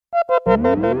Hey,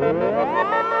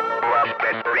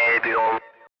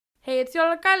 it's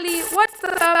your Kali. What's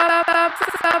up?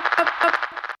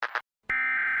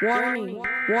 Warning,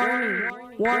 warning,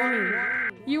 warning.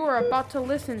 You are about to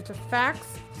listen to facts,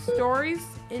 stories,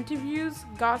 interviews,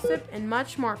 gossip, and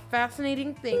much more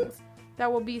fascinating things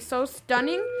that will be so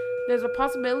stunning, there's a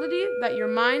possibility that your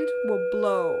mind will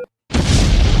blow.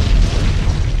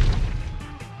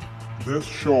 This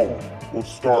show will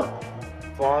start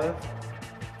 5,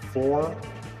 4,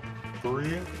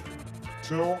 3,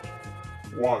 2,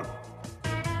 1.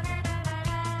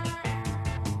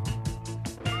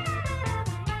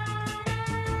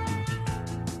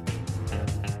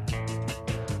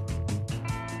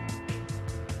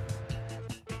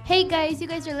 Hey guys, you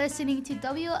guys are listening to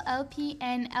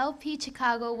WLPN LP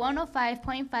Chicago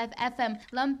 105.5 FM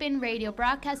Lumpin Radio,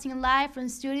 broadcasting live from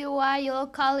Studio Y, Yolo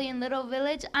Kali in Little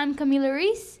Village. I'm Camila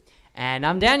Reese. And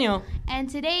I'm Daniel. And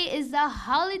today is the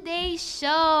holiday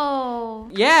show.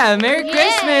 Yeah, Merry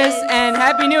Christmas and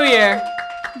Happy New Year.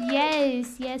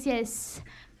 Yes.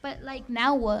 But like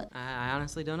now what? I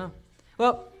honestly don't know.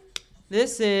 Well,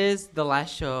 this is the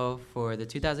last show for the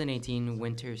 2018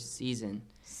 winter season.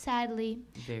 Sadly,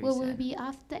 Very we'll sad. be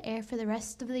off the air for the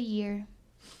rest of the year.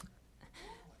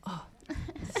 Oh,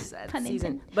 sad Pun season.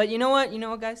 intended. But you know what,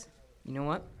 guys? You know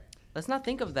what? Let's not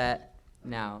think of that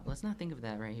now. Let's not think of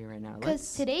that right here, right now.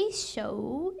 Because today's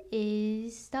show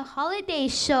is the holiday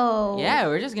show. Yeah,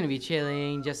 we're just going to be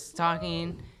chilling, just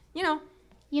talking, You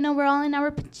know, we're all in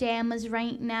our pajamas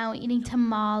right now, eating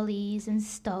tamales and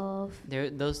stuff.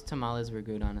 Those tamales were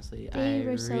good, honestly. They I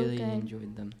were so really good.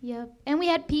 enjoyed them. Yep. And we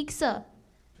had pizza.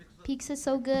 Pizza's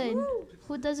so good.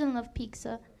 Who doesn't love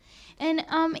pizza? And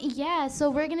so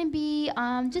we're gonna be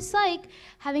just like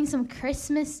having some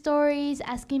Christmas stories,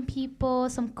 asking people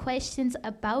some questions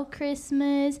about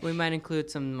Christmas. We might include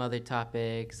some other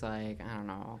topics like, I don't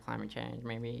know, climate change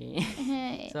maybe.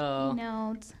 So-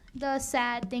 The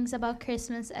sad things about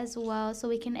Christmas as well, so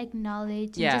we can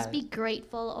acknowledge and Yeah. just be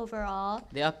grateful overall.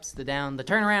 The ups, the downs, the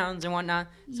turnarounds and whatnot.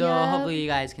 So Yep. hopefully you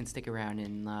guys can stick around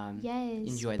and Yes.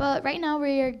 enjoy that. But right now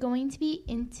we're going to be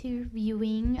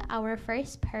interviewing our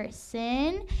first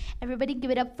person. Everybody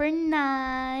give it up for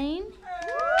 9.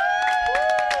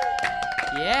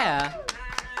 Yeah.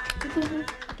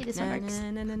 Okay, this one works.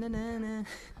 Na, na, na, na, na, na.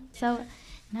 So,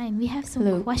 9, we have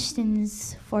some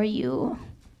questions for you.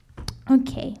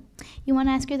 Okay. You want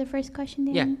to ask her the first question,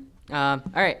 Danny? Yeah.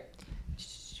 All right.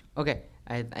 Okay.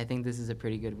 I think this is a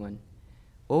pretty good one.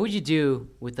 What would you do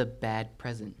with a bad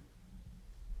present?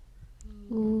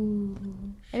 Ooh.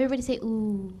 Everybody say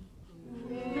ooh.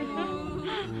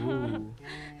 Ooh.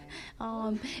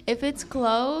 If it's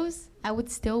clothes, I would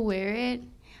still wear it.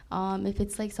 If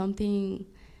it's like something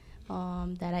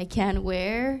that I can't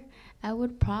wear, I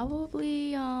would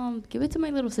probably give it to my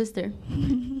little sister.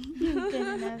 Good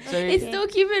enough. So It's still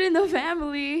keep it in the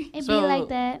family. It'd So- be like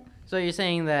that. So you're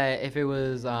saying that if it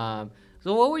was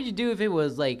so what would you do if it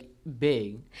was like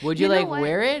big? Would you, know like what?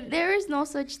 wear it? There is no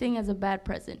such thing as a bad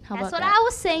present. How That's about what that? I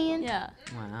was saying. Yeah.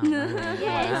 Wow.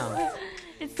 Yes. Wow.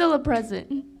 It's still a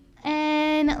present.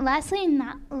 And lastly,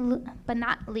 but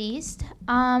not least,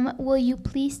 will you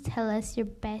please tell us your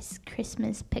best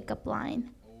Christmas pickup line?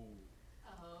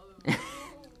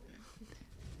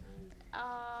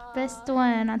 Best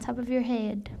one on top of your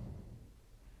head.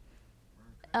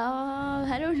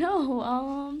 I don't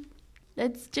know.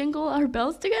 Let's jingle our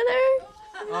bells together.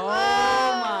 Oh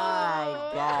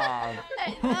my God.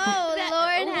 Oh,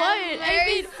 Lord have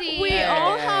mercy. We Alright,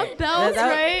 all alright. have bells, That-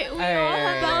 right? We all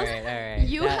have bells. Alright.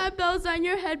 You have bells on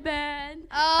your headband.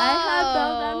 I have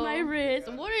bells on my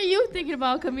wrist. What are you thinking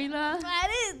about, Camila?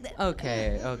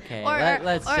 Okay. Or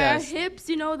Let's our just hips,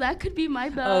 that could be my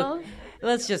bell.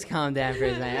 let's just calm down for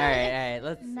a second. All right.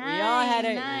 Let's. We all had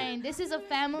a. 9. This is a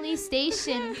family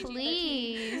station,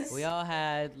 please. We all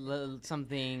had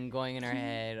something going in our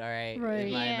head. All right. Right.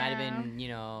 It might have Yeah.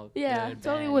 been Yeah, good,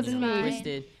 totally bad, wasn't me.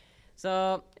 twisted.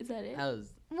 So Is that it? that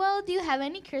was Well, do you have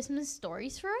any Christmas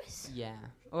stories for us? yeah.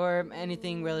 Or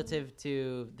anything relative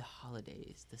to the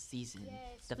holidays, the season,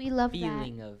 the we love that.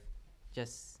 feeling of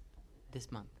just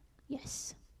this month,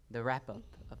 Yes. the wrap up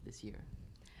of this year.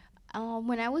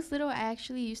 When I was little, I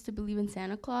actually used to believe in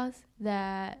Santa Claus.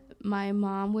 That my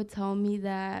mom would tell me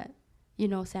that,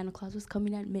 Santa Claus was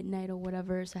coming at midnight or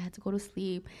whatever, so I had to go to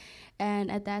sleep. And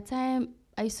at that time,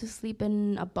 I used to sleep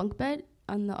in a bunk bed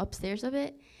on the upstairs of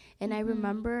it. And I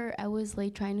remember I was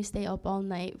like trying to stay up all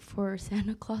night for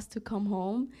Santa Claus to come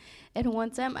home. And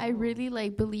one time I really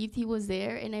like believed he was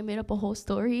there, and I made up a whole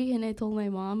story and I told my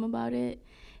mom about it.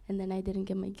 and then I didn't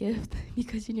get my gift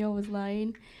because you knew I was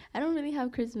lying. I don't really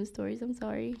have Christmas stories. I'm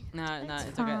sorry. No, It's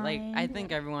it's okay. Like I fine.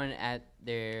 think everyone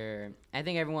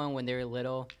when they were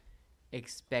little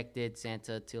expected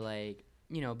Santa to like,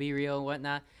 be real and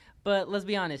whatnot. But let's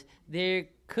be honest, there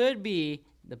could be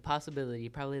the possibility,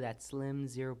 probably that slim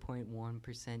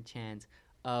 0.1% chance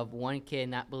of one kid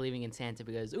not believing in Santa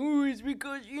because, it's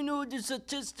because, the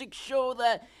statistics show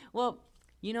that, well,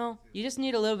 you just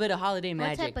need a little bit of holiday What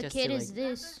magic. type of just kid to, is like,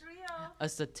 this? a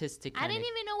statistic. I didn't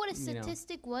even know what a you know.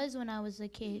 statistic was when I was a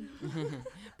kid.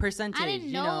 Percentage. I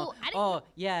didn't know. I didn't Oh,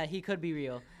 yeah, he could be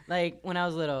real. Like when I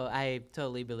was little, I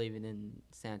totally believed in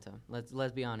Santa. Let's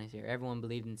be honest here. Everyone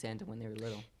believed in Santa when they were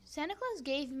little. Santa Claus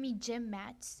gave me gym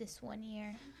mats this one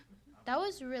year. That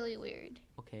was really weird.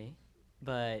 Okay.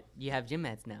 But you have gym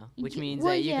mats now, which Y- means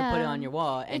well, that you can put it yeah. on your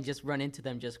wall and It's- just run into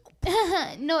them. Just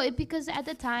No, because at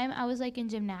the time I was like in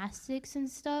gymnastics and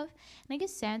stuff, and I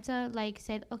guess Santa like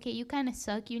said, "Okay, you kind of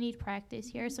suck. You need practice.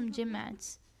 Here are some gym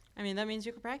mats." I mean, that means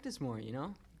you can practice more.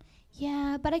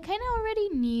 Yeah, but I kind of already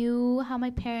knew how my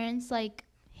parents like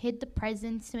hid the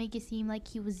presents to make it seem like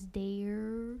he was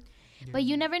there. But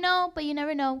you never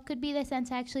know. Could be that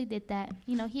Santa actually did that.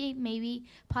 He maybe,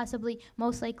 possibly,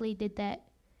 most likely did that.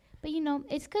 But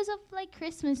it's because of like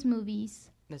Christmas movies,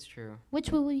 That's true.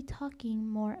 which we'll be talking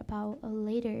more about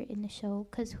later in the show.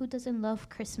 Because who doesn't love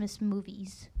Christmas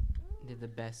movies? They're the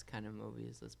best kind of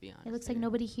movies. Let's be honest. It looks like here.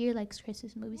 nobody here likes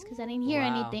Christmas movies because I didn't hear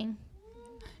Wow. anything.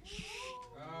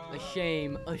 A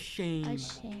shame. A shame. A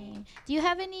shame. Do you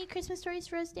have any Christmas stories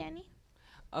for us, Danny?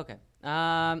 Okay.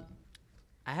 I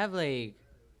have like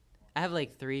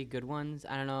 3 good ones.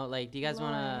 I don't know. Like, do you guys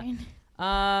wanna?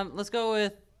 Lord. Let's go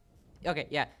with. Okay,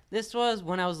 yeah. This was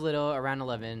when I was little, around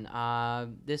 11.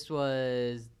 This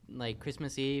was like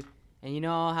Christmas Eve, and you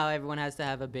know how everyone has to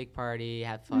have a big party,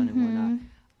 have fun and whatnot. Mhm.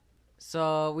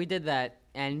 So we did that,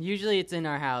 and usually it's in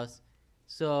our house.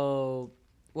 So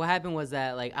what happened was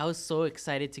that like I was so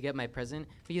excited to get my present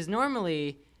because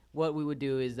normally what we would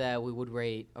do is that we would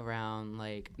wait around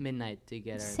like midnight to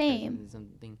get our Same. present or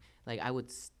something. Like I would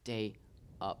stay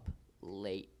up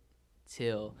late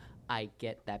till I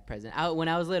get that present. When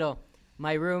I was little,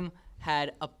 my room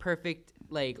had a perfect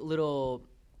like a little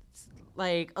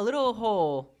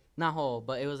hole, not hole,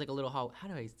 but it was like a little hall. How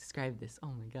do I describe this?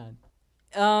 Oh my god.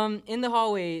 In the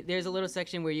hallway, there's a little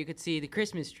section where you could see the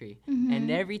Christmas tree.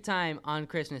 And every time on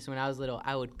Christmas when I was little,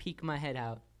 I would peek my head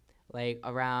out, like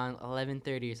around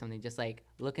 11:30 or something, just like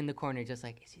look in the corner, just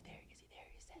like, is he there? Is he there?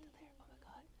 Is Santa there? Oh my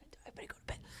god, I better go to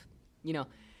bed.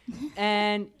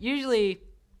 And usually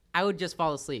I would just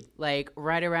fall asleep, like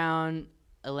right around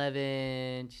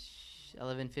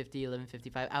 11:50,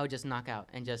 11:55. I would just knock out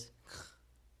and just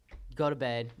go to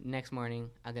bed. Next morning,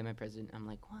 I'll get my present. I'm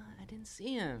like, what? I didn't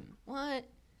see him. What?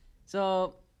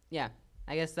 So, yeah.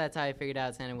 I guess that's how I figured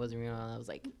out Santa wasn't real. I was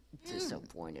like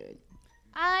disappointed.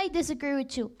 I disagree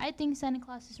with you. I think Santa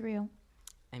Claus is real.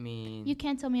 I mean, You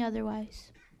can't tell me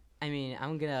otherwise.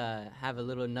 I'm gonna have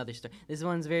another story. This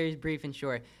one's very brief and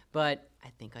short, but I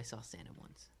think I saw Santa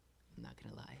once. I'm not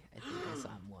gonna lie. I think I saw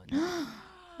him once.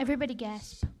 Everybody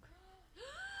gasp.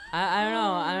 I don't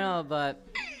know, but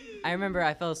I remember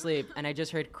I fell asleep and I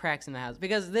just heard cracks in the house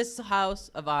because this house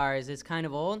of ours is kind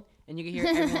of old and you can hear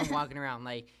everyone walking around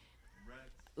like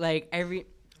every.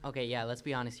 Okay, yeah, let's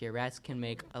be honest here. Rats can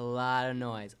make a lot of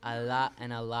noise, a lot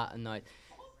of noise.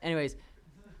 Anyways,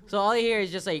 so all you hear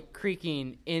is just like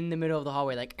creaking in the middle of the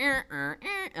hallway, like.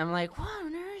 I'm like, what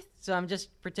on earth? So I'm just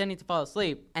pretending to fall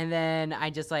asleep, and then I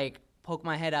just like poke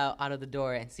my head out of the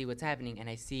door and see what's happening, and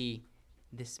I see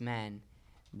this man,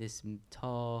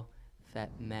 tall,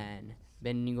 fat man,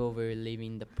 bending over,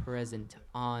 leaving the present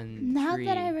on Now tree.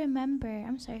 that I remember,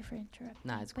 I'm sorry for interrupting.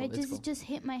 Nah, it's but cool. it It's cool. just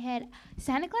hit my head.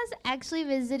 Santa Claus actually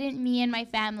visited me and my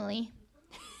family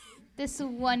this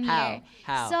one year.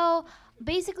 How? So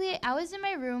basically, I was in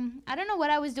my room. I don't know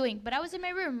what I was doing, but I was in my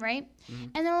room, right? Mm-hmm.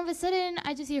 And then all of a sudden,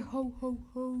 I just hear ho ho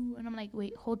ho, and I'm like,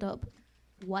 wait, hold up,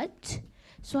 what?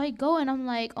 So I go and I'm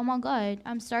like, oh my god,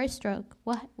 I'm starstruck.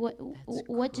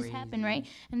 What just happened, right?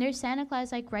 And there's Santa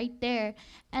Claus like right there.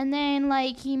 And then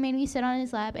like he made me sit on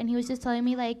his lap and he was just telling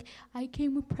me like I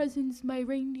came with presents, my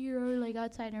reindeer are like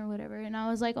outside or whatever. And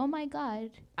I was like, oh my god.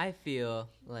 I feel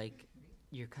like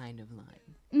you're kind of lying.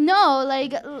 No,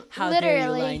 like How literally. dare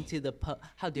you lie to the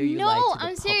How dare you lie to No, the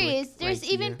I'm public serious. There's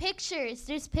right even here? pictures.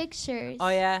 There's pictures. Oh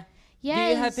yeah. Yes. Do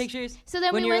you have pictures? So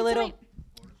then when we you were went little? to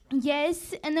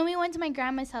Yes, and then we went to my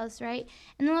grandma's house, right?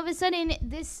 And then all of a sudden,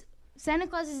 this Santa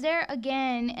Claus is there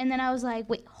again, and then I was like,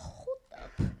 wait, hold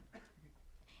up.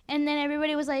 And then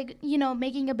everybody was like,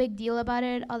 making a big deal about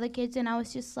it, all the kids, and I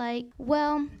was just like,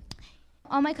 well,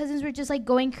 all my cousins were just like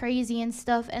going crazy and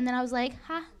stuff. And then I was like,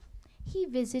 he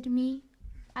visited me.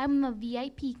 I'm a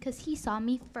VIP because he saw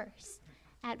me first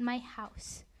at my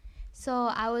house. So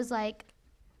I was like,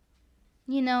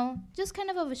 just kind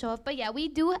of a show off. But yeah, we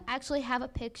do actually have a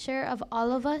picture of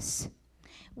all of us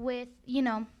with,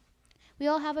 we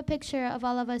all have a picture of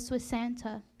all of us with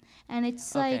Santa. And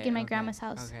it's like in my grandma's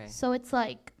house. Okay. So it's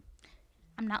like,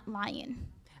 I'm not lying.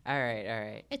 All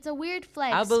right. It's a weird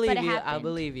flex, I'll believe but it you. happened.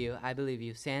 I believe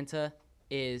you. Santa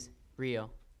is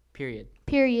real. Period.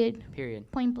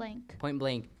 Point blank. Point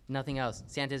blank. Nothing else.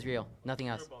 Santa's real. Nothing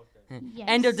else. Yes.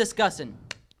 End of discussing.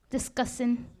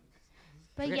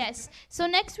 But yes, so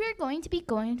next we're going to be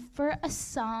going for a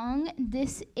song.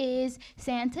 This is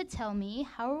Santa Tell Me,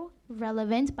 How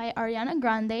Relevant by Ariana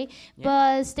Grande. Yeah.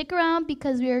 But stick around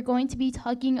because we are going to be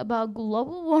talking about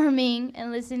global warming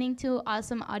and listening to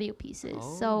awesome audio pieces.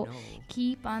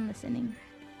 Keep on listening.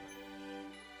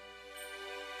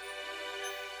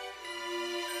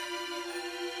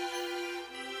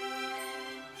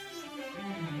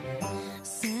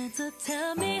 Santa,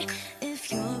 tell me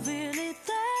if you're really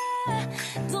there.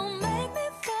 Don't make me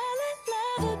fall in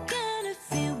love again if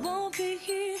you won't be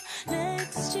here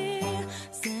next year.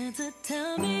 Santa,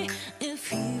 tell me if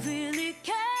he really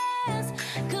cares,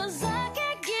 'cause I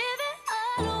can't give it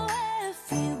all away if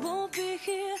he won't be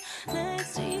here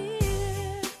next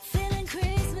year. Feeling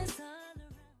Christmas all around.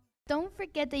 Don't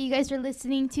forget that you guys are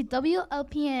listening to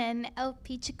WLPN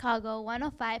LP Chicago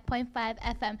 105.5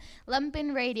 FM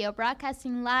Lumpin Radio,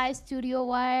 broadcasting live studio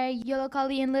wire,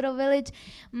 Yollocalli in Little Village.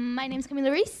 My name's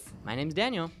Camila Reese. My name's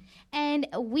Daniel. And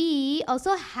we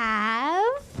also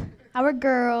have our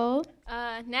girl,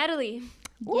 Natalie.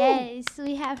 Yes,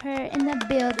 we have her in the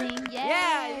building.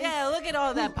 Yes. Yeah, look at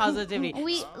all that positivity.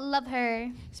 We love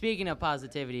her. Speaking of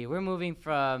positivity, we're moving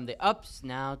from the ups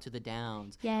now to the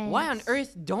downs. Yes. Why on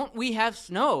earth don't we have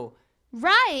snow?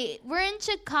 Right. We're in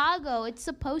Chicago. It's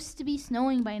supposed to be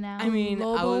snowing by now. I mean,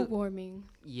 global warming.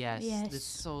 Yes.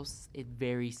 It's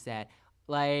very sad.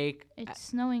 Like, it's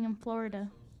snowing in Florida.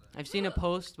 I've seen a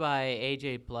post by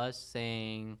AJ Plus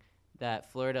saying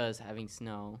that Florida is having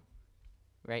snow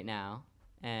right now.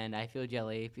 And I feel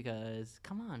jelly because,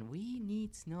 come on, we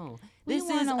need snow. This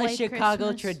is a Chicago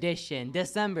Christmas tradition.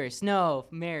 December, snow,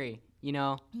 merry,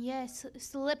 Yes,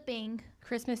 slipping.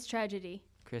 Christmas tragedy.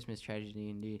 Christmas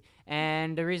tragedy, indeed.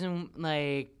 And the reason,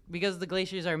 because the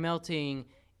glaciers are melting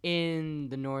in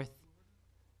the north,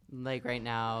 right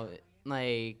now,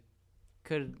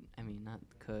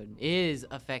 is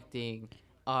affecting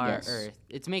our Earth.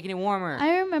 It's making it warmer.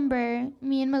 I remember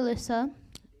me and Melissa.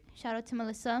 Shout out to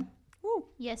Melissa. Woo.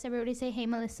 Yes, everybody say, hey,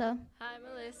 Melissa. Hi,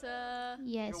 Melissa.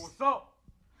 Yes. Yo, what's up?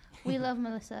 We love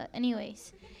Melissa.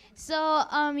 Anyways, so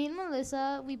me and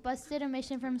Melissa, we busted a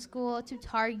mission from school to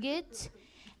Target.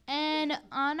 And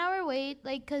on our way,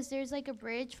 because there's, a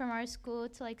bridge from our school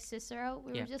to, Cicero.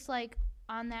 We were just,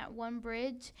 on that one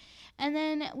bridge. And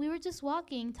then we were just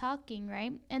walking, talking,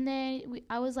 right? And then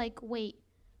I was like, wait,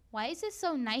 why is it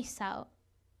so nice out?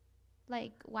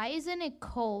 Why isn't it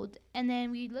cold? And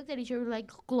then we looked at each other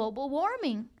like, global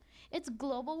warming. It's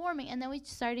global warming. And then we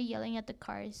started yelling at the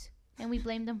cars. And we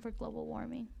blamed them for global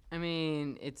warming. I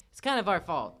mean, it's kind of our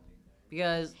fault.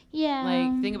 Because,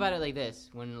 think about it like this.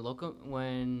 When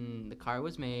the car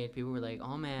was made, people were like,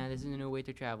 oh, man, this is a new way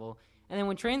to travel. And then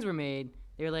when trains were made,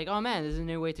 they were like, oh, man, this is a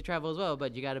new way to travel as well.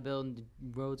 But you got to build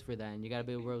roads for that. And you got to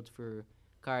build roads for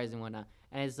cars and whatnot.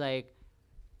 And it's like,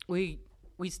 we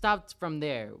stopped from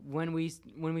there. When we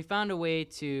found a way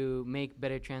to make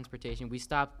better transportation, we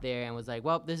stopped there and was like,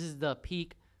 well, this is the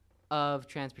peak of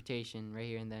transportation right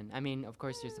here and then. I mean, of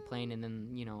course, there's the plane and then,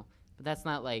 but that's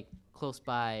not close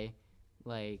by,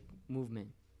 movement.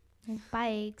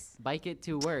 Bikes. Bike it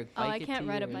to work. I can't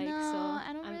ride a bike, no, so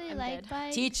I don't really like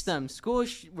bikes. Teach them.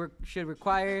 Schools should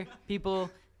require people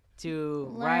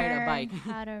to ride a bike.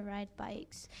 How to ride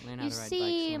bikes. Learn how to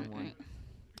ride bikes.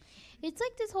 It's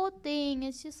this whole thing.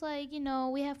 It's just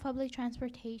we have public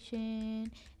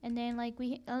transportation, and then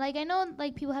I know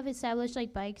people have established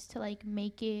bikes to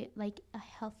make it a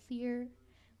healthier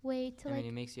way to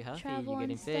it makes you healthy. Travel You're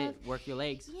getting fit. Stuff. Work your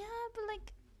legs. Yeah, but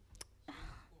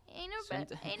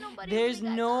ain't nobody. There's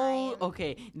really got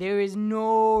time. There is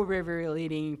no river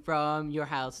leading from your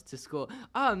house to school.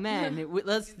 Oh man,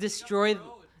 let's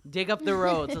dig up the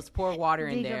roads. Let's pour water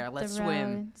in there. Let's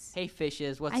swim. Roads. Hey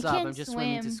fishes, what's up? I'm just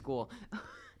swimming to school.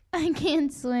 I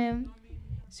can't swim.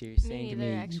 So you're saying to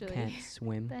me actually. you can't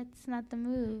swim? That's not the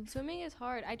move. Swimming is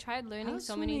hard. I tried learning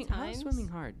many How's times. swimming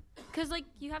hard? Because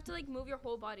you have to move your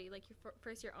whole body,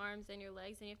 first your arms, then your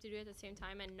legs, and you have to do it at the same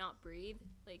time and not breathe.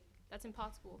 That's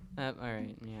impossible. All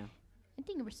right, yeah. I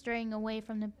think we're straying away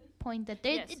from the point that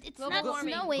there, Yes. it's Global not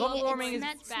warming. snowing. Global warming It's is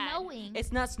not bad. snowing.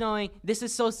 It's not snowing. This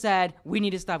is so sad. We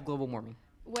need to stop global warming.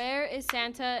 Where is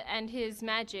Santa and his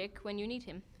magic when you need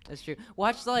him? That's true.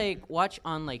 Watch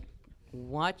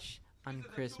on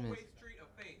Christmas.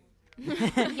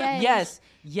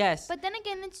 Yes. But then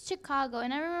again, it's Chicago,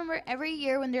 and I remember every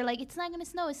year when they're like, "It's not gonna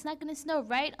snow."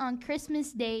 Right on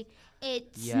Christmas Day, it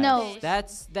Yes. snows.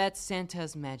 That's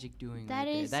Santa's magic doing. That right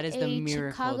there. is That is a the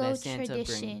miracle Chicago that Santa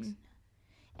tradition. brings.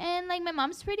 And like my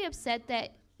mom's pretty upset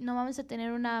that no vamos a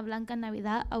tener una blanca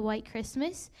Navidad, a white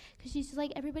Christmas, because she's just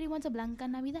like, everybody wants a blanca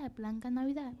Navidad, blanca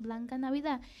Navidad, blanca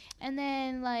Navidad, and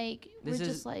then like This we're is-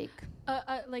 just like,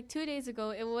 Like 2 days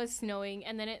ago, it was snowing,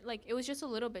 and then it was just a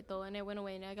little bit though, and it went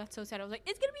away, and I got so sad. I was like,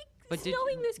 it's gonna be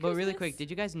snowing this Christmas. But really quick,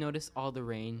 did you guys notice all the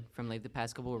rain from like the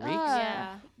past couple of weeks?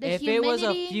 Yeah. the If it was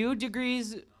a humidity- few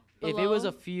degrees,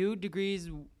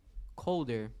 Below?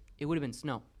 colder, it would have been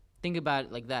snow. Think about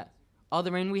it like that. All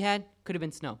the rain we had could have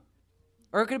been snow,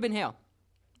 or it could have been hail.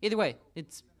 Either way,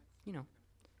 it's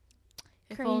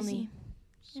If crazy. only.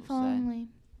 If sad. only.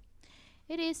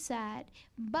 It is sad.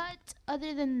 But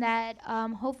other than that,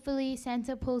 hopefully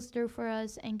Santa pulls through for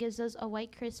us and gives us a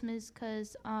white Christmas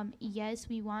because, yes,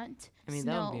 we want I mean,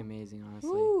 snow. that would be amazing, honestly.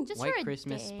 Ooh, just White for a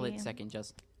Christmas, day. split second,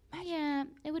 just Yeah,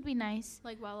 it would be nice.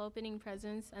 Like while opening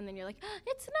presents, and then you're like,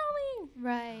 it's snowing.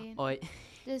 Right. or,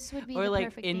 This would be or the like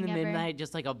perfect in thing the ever. midnight,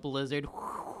 just like a blizzard.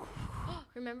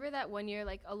 Remember that one year,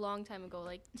 like a long time ago,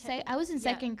 like I was in yeah.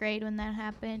 second grade when that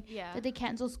happened. Yeah. That they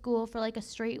canceled school for like a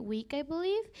straight week, I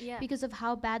believe, Yeah. because of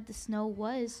how bad the snow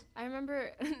was. I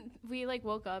remember we like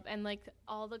woke up and like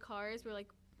all the cars were like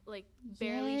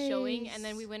barely showing, and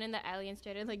then we Yes. went in the alley and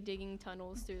started like digging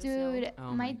tunnels through Dude,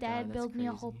 Oh my my dad God, that's built me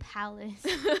a whole crazy. palace. the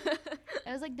snow.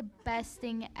 It was like the best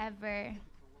thing ever.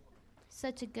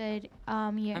 Such a good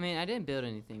year. I mean, I didn't build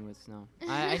anything with snow.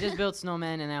 I just built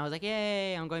snowmen, and I was like,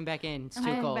 yay, I'm going back in. It's I'm too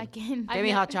going cold. back in. Give me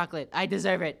hot chocolate. I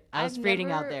deserve it. I was I've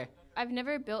freezing out never- there. I've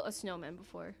never built a snowman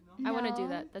before. I want to do No.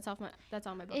 that. That's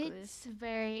on my bucket It's list.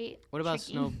 very What about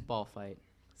tricky. snowball fight?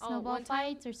 Oh, Snowball one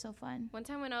time- fights are so fun. One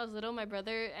time when I was little, my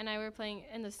brother and I were playing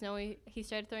in the snow. He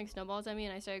started throwing snowballs at me,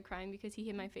 and I started crying because he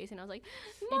hit my face, and I was like,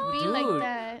 It'd "Mom." be like Dude.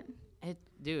 that.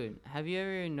 Dude, have you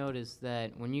ever noticed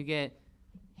that when you get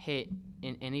hit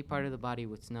in any part of the body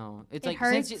with snow, it's It like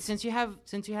hurts. since you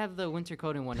have the winter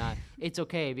coat and whatnot, it's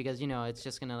okay because it's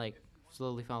just gonna like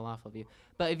slowly fall off of you.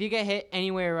 But if you get hit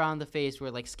anywhere around the face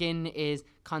where like skin is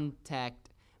contact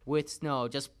with snow,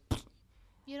 just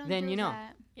You don't Then do you know.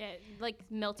 that. Yeah, like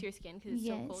melt your skin because it's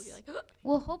so cold. You're Yes. like,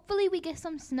 Well, hopefully we get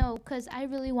some snow because I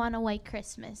really want a white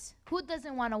Christmas. Who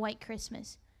doesn't want a white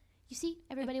Christmas? You see,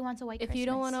 everybody wants a white if Christmas. you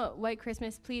don't want a white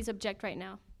Christmas, please object right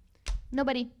now.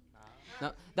 Nobody.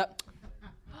 no, that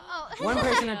Oh. one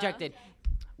person objected.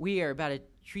 We are about to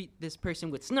treat this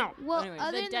person with snow. Well, Anyways,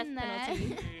 other the death than that,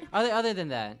 penalty. other than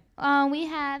that, we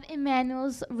have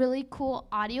Emmanuel's really cool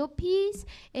audio piece.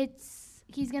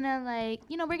 He's gonna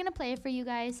we're gonna play it for you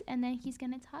guys, and then he's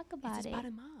gonna talk about it's it. about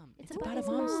a mom. It's about about a his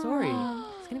mom's mom. story.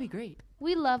 It's gonna be great.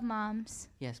 We love moms.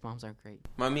 Yes, moms are great.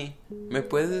 Mami, ¿me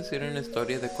puedes decir una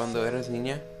historia de cuando eras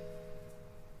niña?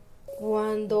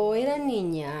 Cuando era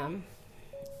niña,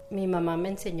 mi mamá me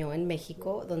enseñó en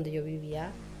México, donde yo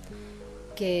vivía,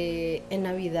 que en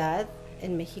Navidad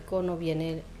en México no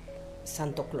viene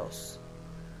Santo Claus,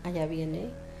 allá viene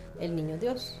el Niño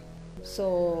Dios.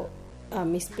 A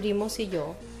mis primos y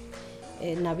yo,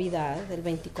 en Navidad, el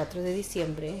 24 de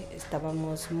diciembre,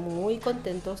 estábamos muy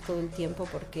contentos todo el tiempo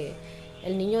porque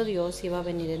el Niño Dios iba a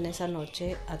venir en esa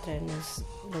noche a traernos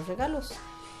los regalos.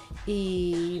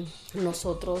 Y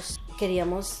nosotros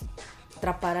queríamos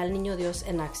atrapar al Niño Dios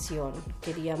en acción,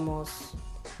 queríamos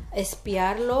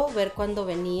espiarlo, ver cuándo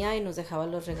venía y nos dejaba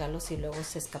los regalos y luego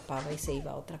se escapaba y se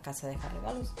iba a otra casa a dejar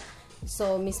regalos.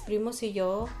 Mis primos y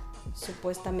yo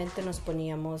supuestamente nos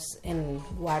poníamos en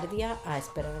guardia a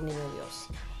esperar al Niño Dios,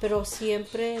 pero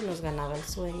siempre nos ganaba el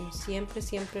sueño,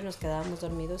 siempre nos quedábamos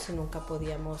dormidos y nunca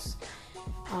podíamos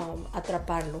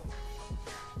atraparlo.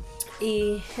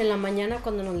 Y en la mañana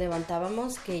cuando nos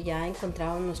levantábamos, que ya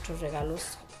encontrábamos nuestros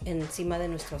regalos encima de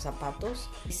nuestros zapatos,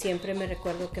 siempre me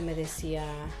recuerdo que me decía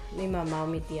mi mamá o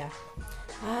mi tía: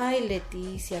 ay,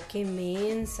 Leticia, qué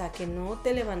mensa, que no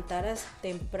te levantaras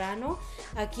temprano.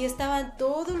 Aquí estaban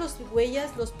todos los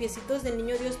huellas, los piecitos del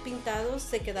Niño Dios pintados,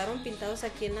 se quedaron pintados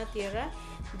aquí en la tierra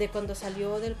de cuando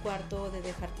salió del cuarto de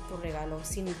dejarte tu regalo.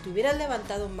 Si ni te hubieras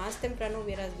levantado más temprano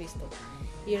hubieras visto.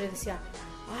 Y yo le decía: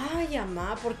 ay,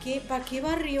 mamá, ¿para qué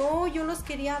barrió? Yo los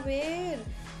quería ver.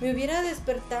 Me hubiera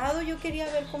despertado, yo quería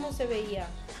ver cómo se veía.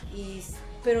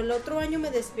 Pero el otro año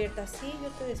me despierta. Sí, yo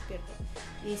te despierto.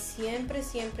 Y siempre,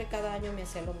 siempre, cada año me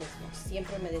hacía lo mismo.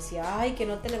 Siempre me decía, ay, que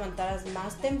no te levantaras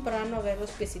más temprano a ver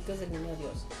los piecitos del niño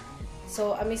Dios.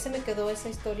 So, a mí se me quedó esa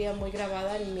historia muy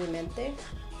grabada en mi mente.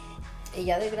 Y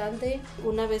ya de grande,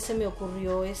 una vez se me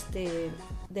ocurrió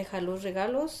dejar los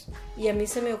regalos. Y a mí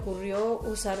se me ocurrió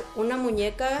usar una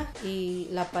muñeca y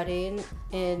la paré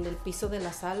en el piso de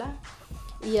la sala.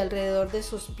 Y alrededor de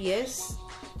sus pies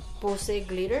puse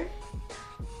glitter.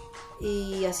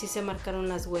 Y así se marcaron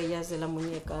las huellas de la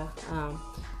muñeca,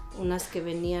 unas que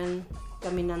venían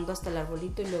caminando hasta el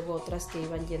arbolito y luego otras que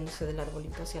iban yéndose del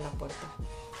arbolito hacia la puerta.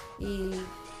 Y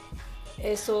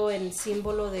eso en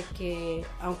símbolo de que,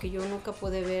 aunque yo nunca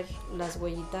pude ver las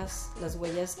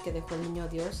huellas que dejó el niño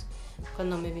Dios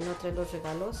cuando me vino a traer los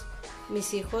regalos,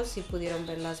 mis hijos sí pudieron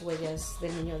ver las huellas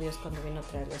del niño Dios cuando vino a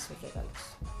traerles sus regalos.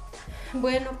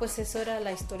 Bueno, pues eso era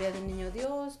la historia del niño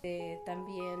Dios.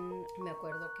 También me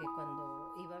acuerdo que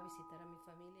cuando iba a visitar a mi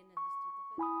familia en el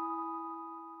Distrito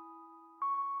Federal.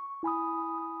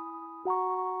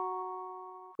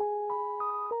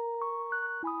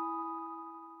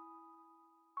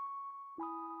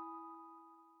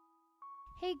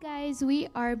 Hey guys, we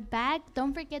are back.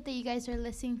 Don't forget that you guys are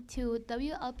listening to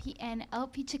WLPN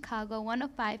LP Chicago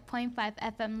 105.5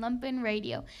 FM Lumpen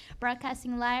Radio,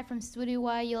 broadcasting live from Studio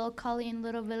Y, Yollocalli in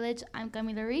Little Village. I'm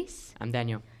Camila Reese. I'm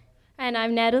Daniel. And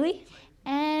I'm Natalie.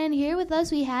 And here with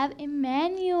us we have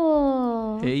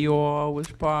Emmanuel. Hey y'all,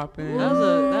 what's poppin'? That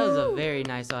was a very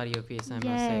nice audio piece, I must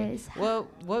say. Yes.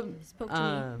 What Spoke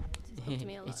to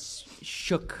me a lot. It's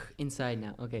shook inside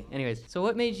now. Okay. Anyways, so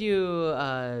what made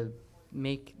you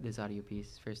make this audio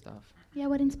piece first off? Yeah,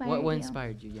 what inspired you? What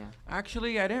inspired you? Yeah.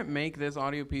 Actually, I didn't make this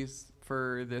audio piece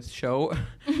for this show.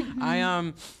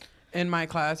 In my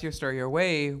class, Your Story Your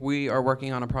Way, we are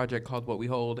working on a project called What We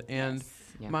Hold, and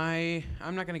Yeah.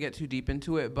 I'm not gonna get too deep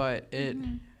into it, but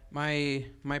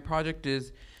my project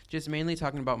is just mainly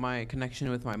talking about my connection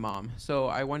with my mom. So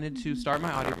I wanted to start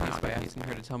my audio piece by asking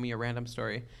her to tell me a random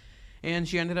story, and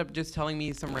she ended up just telling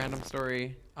me some random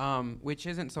story, which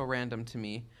isn't so random to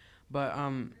me, but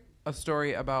a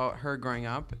story about her growing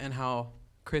up and how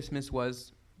Christmas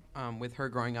was with her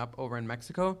growing up over in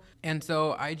Mexico. And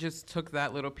so I just took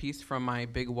that little piece from my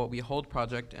big What We Hold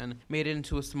project and made it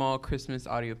into a small Christmas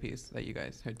audio piece that you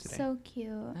guys heard today. So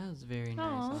cute. That was very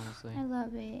nice, honestly. I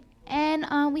love it.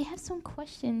 And we have some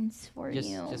questions for you.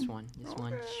 Just one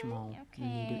small.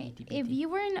 Okay. If you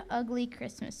were an ugly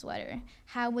Christmas sweater,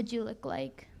 how would you look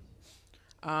like?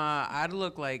 I'd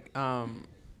look like,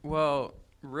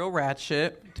 real rat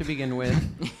shit to begin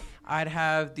with. I'd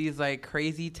have these like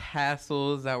crazy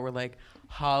tassels that were like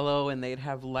hollow and they'd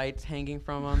have lights hanging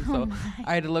from them. So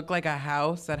I'd look like a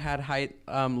house that had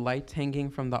lights hanging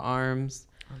from the arms.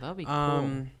 Oh, that'd be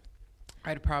cool.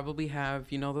 I'd probably have,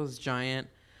 those giant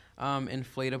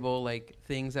inflatable like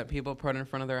things that people put in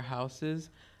front of their houses.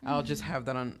 I'll just have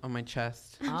that on my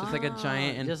chest. Just like a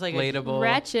giant just like inflatable.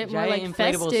 Ratchet, more like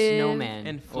inflatable festive. snowman.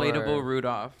 Inflatable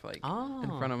Rudolph, like in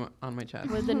front of on my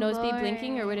chest. Would the nose be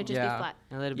blinking or would it just Yeah. be flat?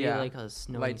 And let it be like a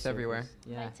snow. Lights everywhere.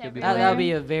 Yeah. Lights It'd be everywhere. That would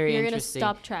be a very You're gonna interesting.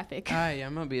 stop traffic. Yeah,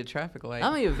 I'm gonna be a traffic light.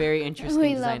 That would be a very interesting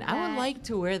We design. love I would that. like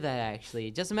to wear that actually.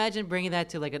 Just imagine bringing that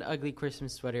to like an ugly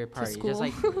Christmas sweater party, school. just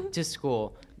like to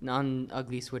school,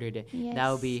 non-ugly sweater day. Yes. That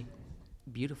would be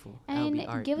beautiful. That would be And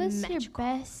art. give us Magical.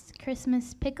 your best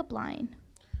Christmas pickup line.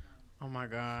 Oh my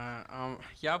god,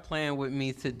 y'all playing with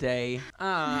me today.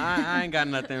 I ain't got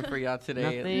nothing for y'all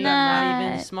today. Nothing? Not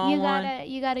even a small you one?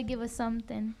 gotta give us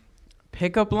something.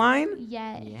 Pickup line?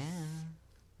 Yes. Yeah,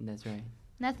 that's right.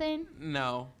 Nothing?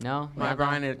 No. No, My not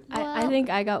grind that? is I think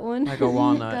I got one. like a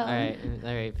walnut. Go.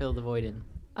 All right. Fill the void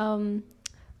in.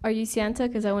 Are you Santa?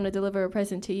 Because I want to deliver a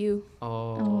present to you.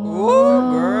 Oh,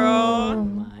 Ooh, girl.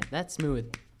 my. That's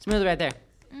smooth. Smooth right there.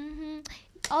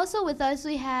 Also with us,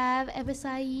 we have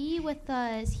Ebesai with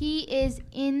us. He is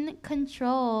in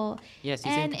control. Yes,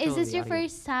 he's in And control is of this the your audio.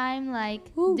 first time,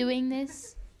 like, doing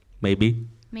this? Maybe.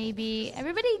 Maybe.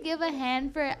 Everybody give a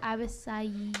hand for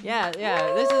Ebesai. Yeah.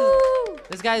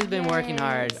 This guy's been working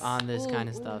hard on this kind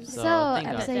of stuff. So, thank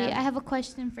God. Ebesai, I have a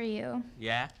question for you.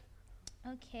 Yeah.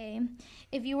 Okay.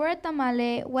 If you were a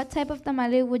tamale, what type of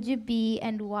tamale would you be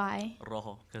and why?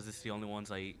 Rojo, because it's the only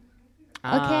ones I eat.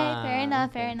 Okay, fair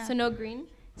enough, fair enough. So no green?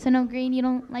 So no green, you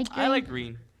don't like green? I like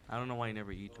green. I don't know why I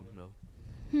never eat them though.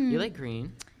 You like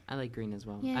green? I like green as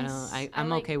well. I Yes. don't. I I'm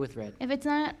like- okay with red. If it's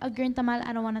not a green tamal,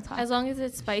 I don't want to talk. As long as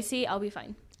it's spicy, I'll be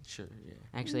fine. Sure, yeah.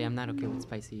 Actually, I'm not okay with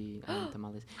spicy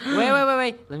tamales.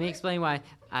 Wait. Let me explain why.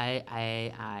 I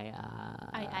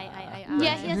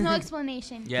Yes, no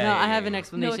explanation. Yeah. No, I have yeah. an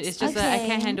explanation. No It's just that I Okay.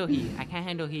 can't handle heat. I can't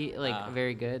handle heat like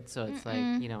very good. So it's like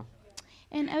Mm-mm.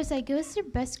 And I was like, give us your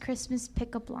best Christmas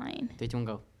pickup line. 3, 2, 1,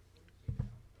 go.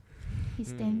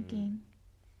 He's thinking.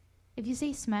 If you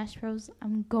say Smash Bros,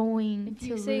 I'm going If to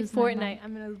you say lose my Fortnite, mind.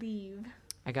 I'm gonna leave.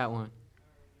 I got one.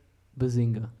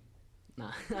 Bazinga.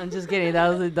 Nah, I'm just kidding. That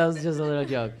was just a little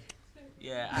joke.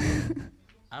 Yeah,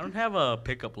 I don't have a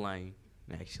pickup line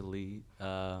actually.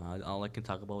 All I can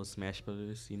talk about is Smash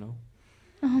Brothers. You know.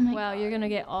 Oh my Wow, god. you're gonna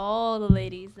get all the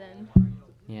ladies then.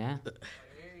 Yeah.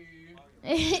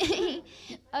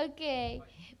 Okay.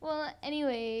 Well,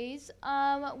 anyways,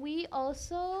 we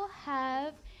also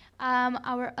have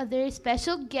our other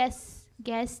special guests.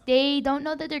 They don't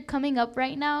know that they're coming up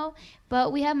right now,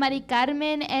 but we have Mari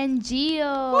Carmen and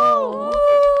Gio.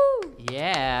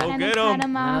 Yeah. Go Hannah get 'em.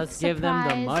 Panama, Now let's give them the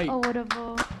surprise, mic. or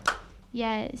whatever.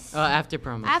 Yes. Oh, after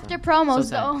promos. After though. promos, so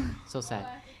sad. though. So sad.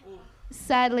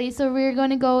 Sadly, so we're going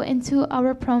to go into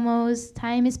our promos.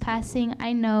 Time is passing,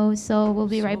 I know, so we'll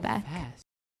be right So back. fast.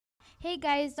 Hey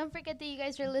guys, don't forget that you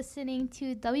guys are listening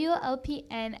to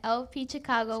WLPN LP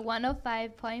Chicago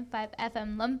 105.5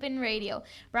 FM Lumpin Radio,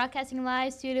 broadcasting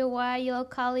live Studio Y, Yellow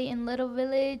Collie in Little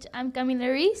Village. I'm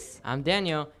Camila Reese. I'm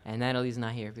Daniel, and Natalie's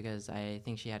not here because I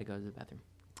think she had to go to the bathroom.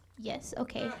 Yes,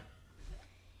 okay.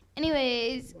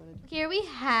 Anyways, here we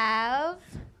have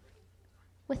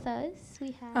with us,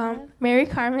 we have Mary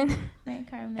Carmen. Mary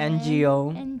Carmen. And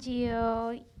Gio. And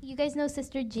Gio. You guys know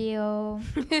Sister Gio.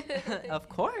 Of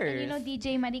course. And you know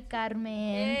DJ Mari Carmen.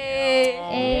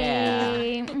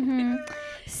 Hey. Hey.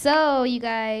 So, you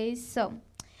guys, tell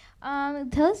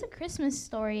us a Christmas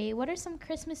story. What are some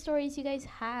Christmas stories you guys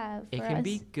have It for can us?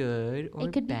 be good or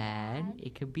It could be bad. bad.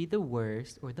 It could be the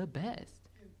worst or the best.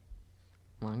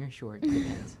 Long or short,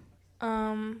 depends.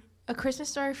 A Christmas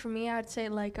story for me, I'd say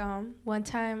like one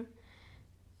time,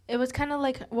 it was kind of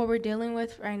like what we're dealing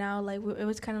with right now. Like it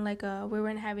was kind of like we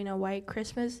weren't having a white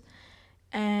Christmas,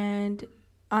 and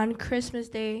on Christmas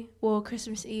Day, well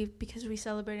Christmas Eve because we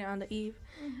celebrated on the Eve,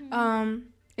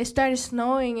 it started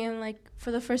snowing and like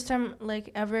for the first time like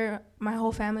ever, my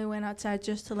whole family went outside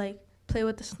just to like play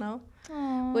with the snow,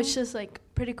 Aw. which is like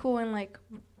pretty cool and like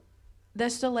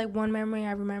that's still like one memory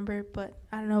I remember. But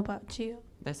I don't know about you.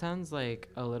 That sounds like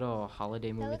a little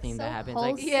holiday movie looks thing so that happens.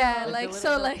 wholesome. Like Yeah, the like little-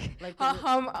 so, the- like like a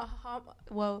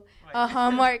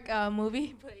Hallmark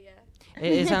movie. But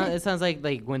yeah, it sounds like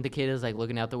when the kid is like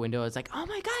looking out the window. It's like, oh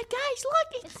my god, guys,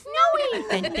 look, it's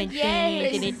snowing.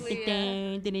 Yes.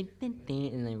 And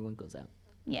then everyone goes out.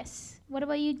 Yes. What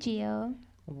about you, Gio?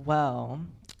 Well,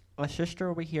 my sister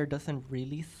over here doesn't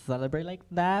really celebrate like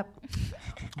that.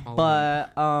 Oh.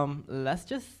 But let's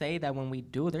just say that when we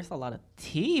do, there's a lot of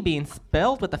tea being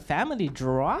spilled with the family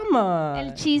drama.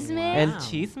 El chisme. El Wow.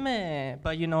 chisme.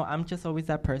 But you know, I'm just always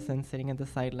that person sitting at the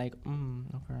side like,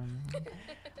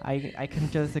 I can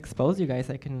just expose you guys.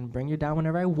 I can bring you down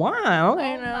whenever I want.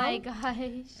 Okay, Oh my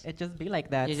gosh. It just be like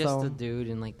that. You're so just the dude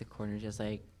in like the corner, just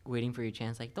like waiting for your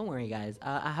chance. Like, don't worry, guys.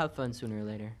 I'll have fun sooner or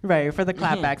later. right for the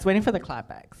clapbacks, waiting for the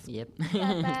clapbacks. Yep.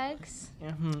 Clapbacks.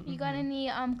 Mhm, You got mhm. any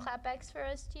clapbacks for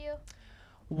us, Gio?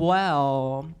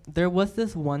 Well, there was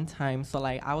this one time, so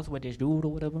like I was with this dude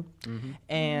or whatever, Mhm.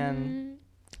 and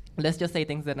let's just say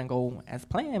things didn't go as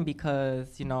planned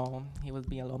because you know he was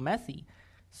being a little messy.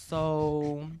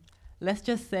 So let's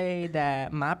just say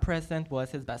that my present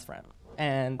was his best friend,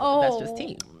 and that's just Oh.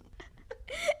 tea.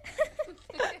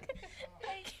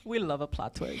 We love a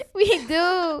plot twist. We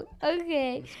do.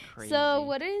 Okay. That's So, crazy.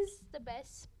 what is the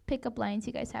best pickup lines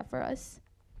you guys have for us?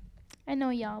 I know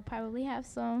y'all probably have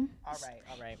some. All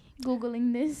right.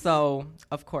 Googling this. So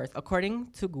of course,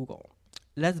 according to Google,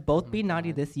 let's both Oh be my naughty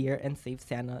God. this year and save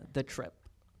Santa the trip.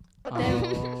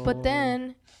 but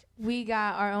then we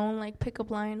got our own like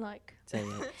pickup line. Like Say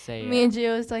it. Say me it. and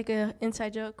Gio is like a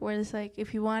inside joke where it's like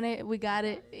if you want it, we got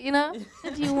it. You know?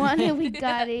 If you want it, we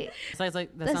got it. Sounds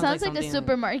like, That sounds like a something-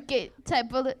 supermarket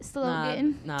type of Nah,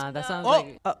 slogan. nah, that sounds Oh,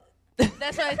 like.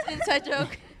 That's why it's inside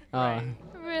joke. Oh.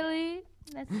 Really?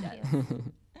 That's cute.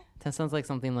 That sounds like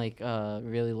something like a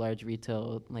really large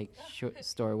retail like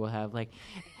store will have like.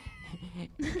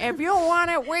 If you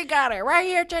want it, we got it right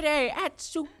here today at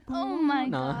Super. Oh my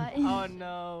No. god. oh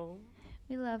no.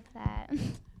 We love that.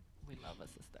 We love a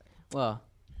sister. Well,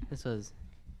 this was.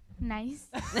 Nice.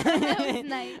 That was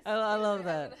nice. I love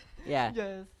that. Yeah.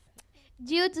 Yes.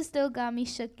 Gio just still got me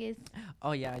shooketh.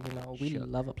 Oh yeah, you know we Sure.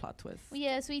 love a plot twist.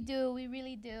 Yes, we do. We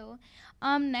really do.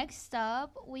 Next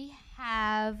up, we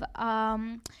have a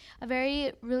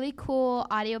very really cool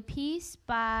audio piece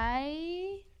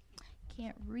by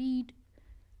can't read.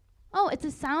 Oh, it's a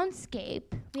soundscape.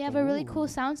 We have a really cool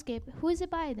soundscape. Who is it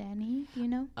by, Danny? Do you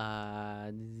know?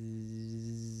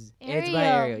 It's by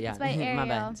Ariel. Yeah, It's by Ariel. my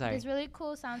bad. Sorry. It's really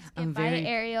cool soundscape I'm by very-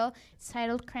 Ariel. It's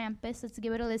titled Krampus. Let's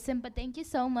give it a listen. But thank you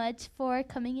so much for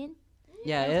coming in.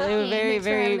 Yeah, it was very, Thanks for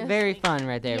very, having us. very fun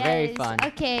right there. Very Yes. fun.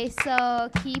 Okay, so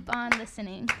keep on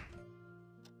listening.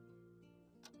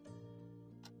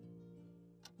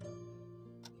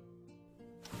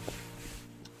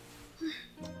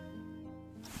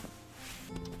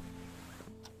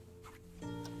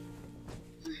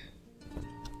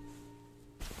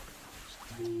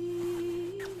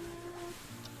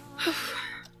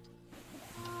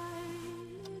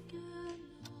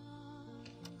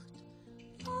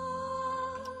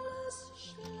 Alles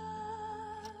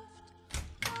schläft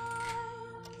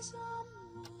einsam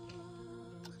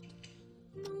Nacht,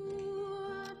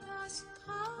 nur das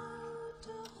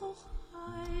traute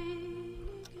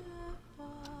hochheilige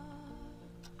Bad.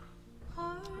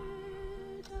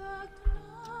 Holder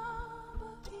Knabe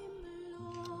im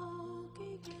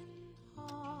lockigen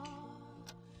Haar,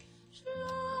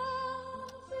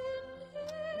 schlaf in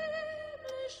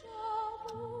himmlischer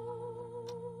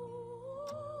Ruhe,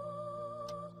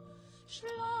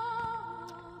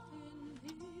 schlaf in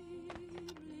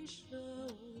himmlischer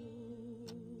Ruhe.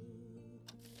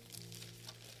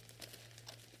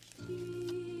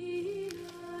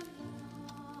 Stille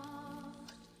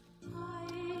Nacht,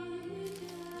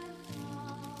 heilige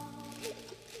Nacht,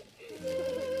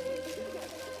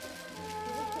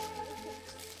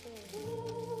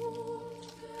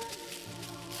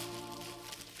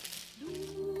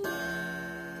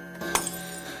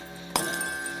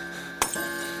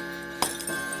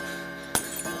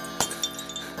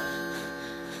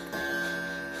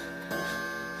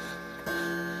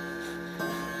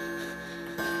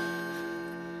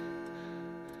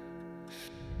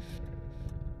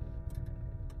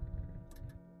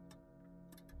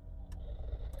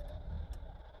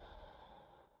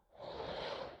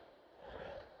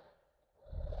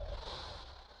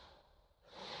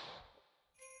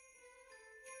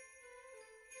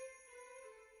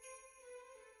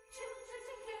 children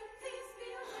to hear, please be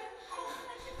aware. All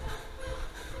that you know will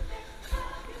persevere.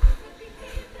 Have you ever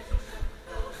behaved as you should?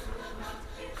 Those who have not,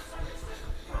 it's understood.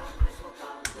 Progress will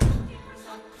come, looking for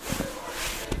some. You are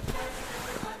safe, that's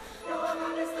never fun. Your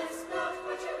heart is this, not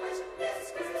what you wish. This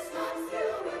Christmas month you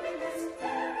will be missed.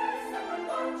 There is someone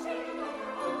watching over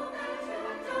all that you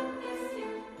have done this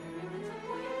year. Every little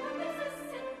boy and girl is a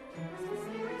sin. Christmas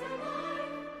spirit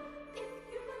alive. If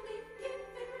you believe, give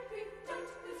and reprieve. Don't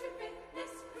lose your faith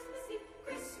this Christmas Eve.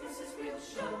 Christmas is real.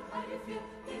 Show how you feel.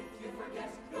 If you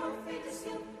forget, your fate is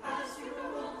sealed. As you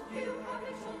grow old, you have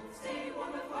been told. Stay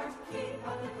warm of heart, keep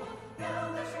out the cold. Now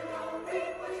that you know,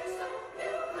 reap what you sow. You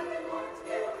have been warned.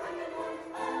 You have been warned.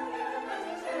 All your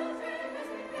naughty children, as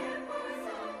prepare for a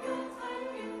song Yuletide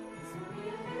view. This will be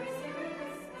a very scary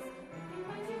Christmas.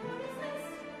 Everybody do what is this.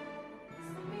 This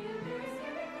will be a very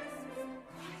scary Christmas.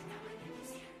 Quiet now, my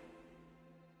baby's here.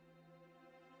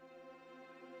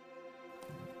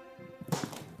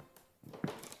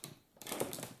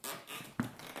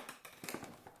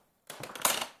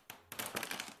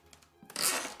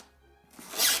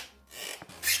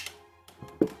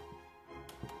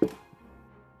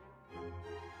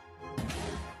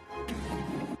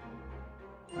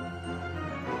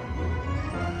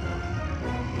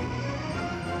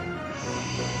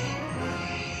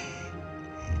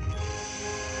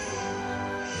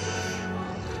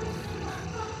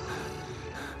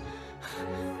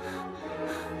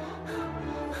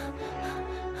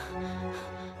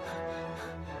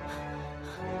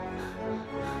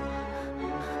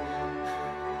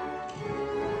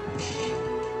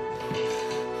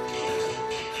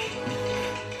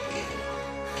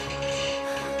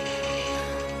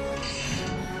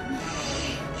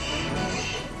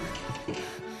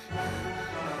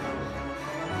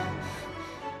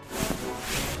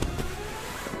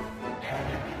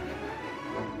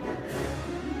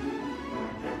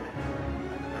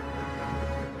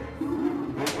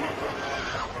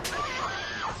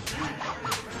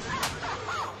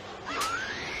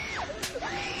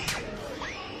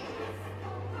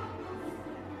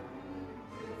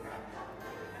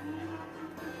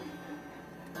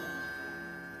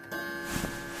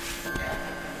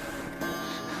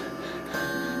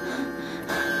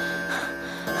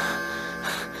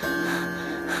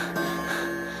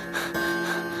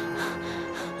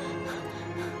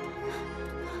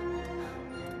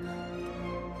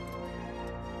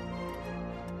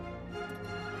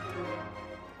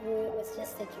 was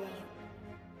just a dream.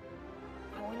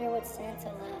 I wonder what Santa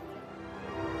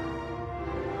left.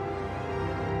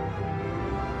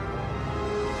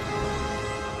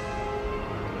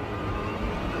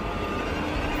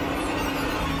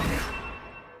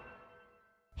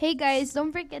 Hey guys,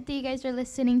 don't forget that you guys are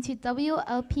listening to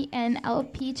WLPN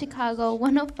LP Chicago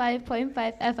 105.5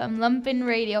 FM Lumpin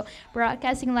Radio,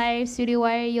 broadcasting live, Studio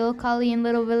Wire, Yolicali in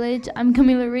Little Village. I'm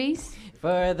Camila Reese.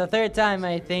 For the third time,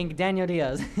 I think Daniel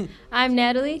Diaz. I'm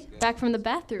Natalie, back from the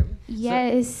bathroom.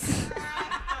 Yes.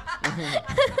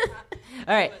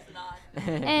 All right.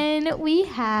 And we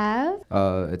have...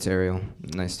 It's Ariel.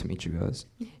 Nice to meet you guys.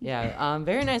 Yeah,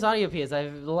 very nice audio piece.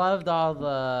 I've loved all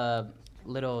the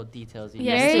little details.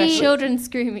 Yes, the children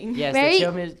screaming. Yes, very the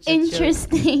children,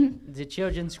 interesting. The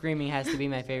children screaming has to be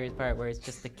my favorite part, where it's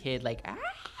just the kid like, ah!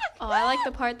 Oh, I like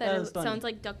the part that, That was it funny. sounds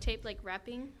like duct tape, like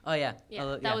wrapping. Oh, yeah.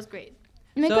 Yeah, that was great.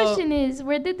 My So- question is,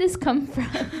 where did this come from?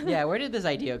 Yeah, where did this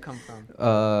idea come from?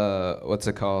 What's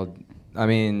it called? I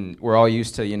mean, we're all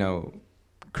used to,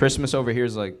 Christmas over here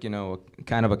is like,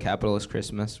 kind of a capitalist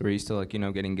Christmas. We're used to like,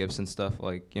 getting gifts and stuff,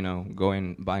 like,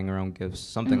 buying our own gifts,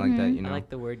 something like that, I like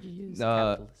the word you use,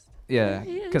 Uh, capitalist.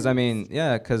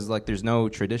 Yeah, because like there's no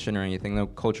tradition or anything, no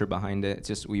culture behind it. It's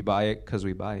just we buy it because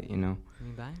we buy it, We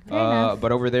buy it? Fair enough.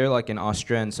 But over there, like in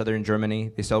Austria and southern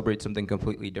Germany, they celebrate something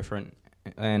completely different,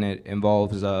 and it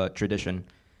involves tradition.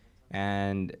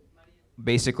 And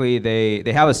basically, they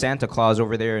have a Santa Claus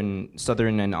over there in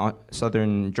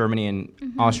southern Germany and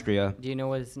Austria. Do you know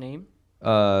what its name?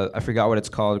 I forgot what it's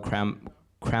called.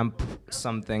 Cramp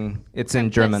something. It's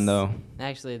in German though.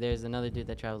 Actually, there's another dude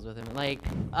that travels with him. Like,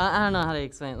 I don't know how to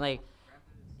explain. Like,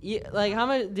 how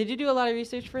much? Did you do a lot of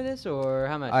research for this, or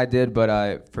how much? I did, but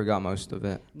I forgot most of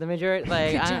it. The majority,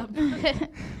 like,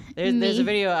 there's a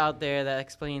video out there that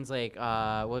explains like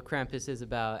what Krampus is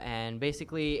about, and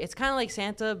basically it's kind of like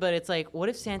Santa, but it's like, what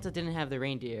if Santa didn't have the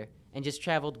reindeer and just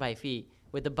traveled by feet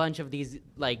with a bunch of these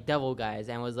like devil guys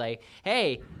and was like,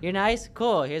 hey, you're nice,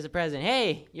 cool, here's a present.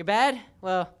 Hey, you're bad,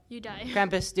 well, you die.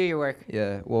 Krampus, do your work.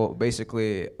 Yeah, well,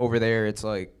 basically over there it's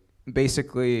like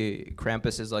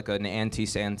Krampus is like an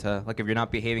anti-Santa. Like if you're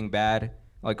not behaving bad,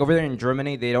 like over there in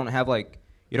Germany, they don't have like,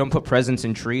 you don't put presents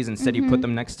in trees. Instead, you put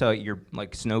them next to your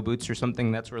like snow boots or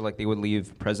something. That's where like they would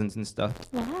leave presents and stuff.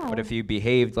 Wow. But if you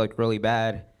behaved like really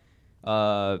bad,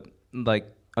 like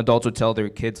adults would tell their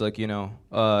kids like,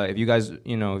 if you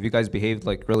guys behaved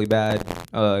like really bad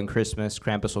in Christmas,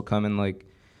 Krampus will come and like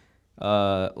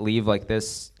leave like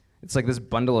this. It's like this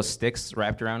bundle of sticks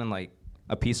wrapped around in like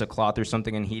a piece of cloth or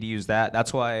something, and he'd use that.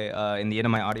 That's why in the end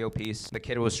of my audio piece, the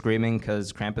kid was screaming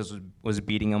because Krampus was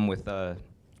beating him with the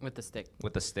stick.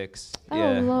 With the sticks. Oh,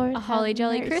 yeah. Lord. A holly have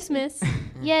jolly mercy. Christmas.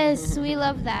 Yes, we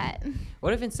love that.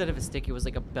 What if instead of a stick, it was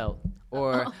like a belt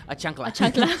or a chancla? A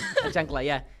chancla. A chancla,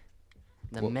 yeah.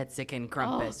 The Mexican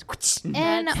Krampus.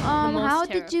 And That's the most how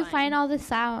did you terrifying. find all the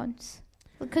sounds?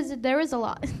 Because there was a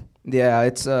lot. Yeah,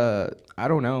 it's I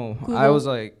don't know. I was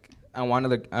like, I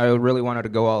really wanted to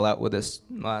go all out with this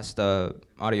last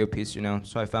audio piece,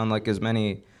 So I found like as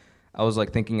many. I was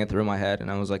like thinking it through my head, and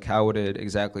I was like, how would it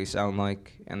exactly sound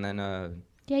like? And then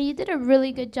Yeah, you did a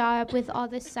really good job with all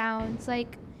the sounds.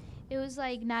 Like, it was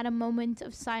like not a moment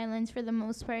of silence for the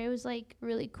most part. It was like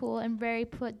really cool and very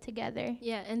put together.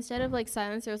 Yeah, instead of like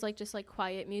silence, there was like just like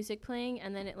quiet music playing,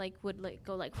 and then it like would like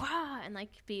go like wah and like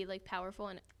be like powerful,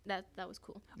 and that was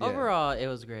cool. Yeah. Overall, it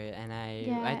was great, and I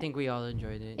Yeah. think we all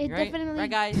enjoyed it. It right? definitely-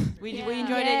 Right, guys? We enjoyed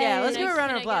it. Yes. Yeah, let's give a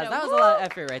round of Can I applause. get a That was a lot of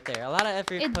effort right there. A lot of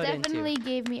effort It put definitely into.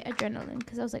 gave me adrenaline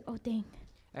because I was like, oh, dang.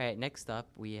 All right, next up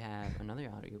we have another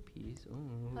audio piece.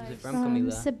 Ooh, who's it from, From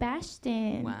Camila?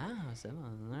 Sebastian. Wow,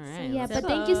 Seban. All So, right. yeah, let's but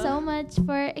thank you so much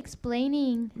for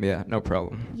explaining. yeah, no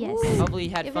problem. Yes. Hopefully you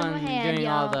had Give him a fun hand, doing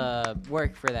all y'all. the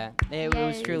work for that. It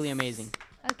was truly Yes. amazing.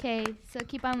 Okay, so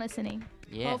keep on listening.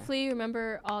 Yeah. Hopefully, you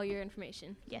remember all your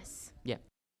information. Yes. Yeah.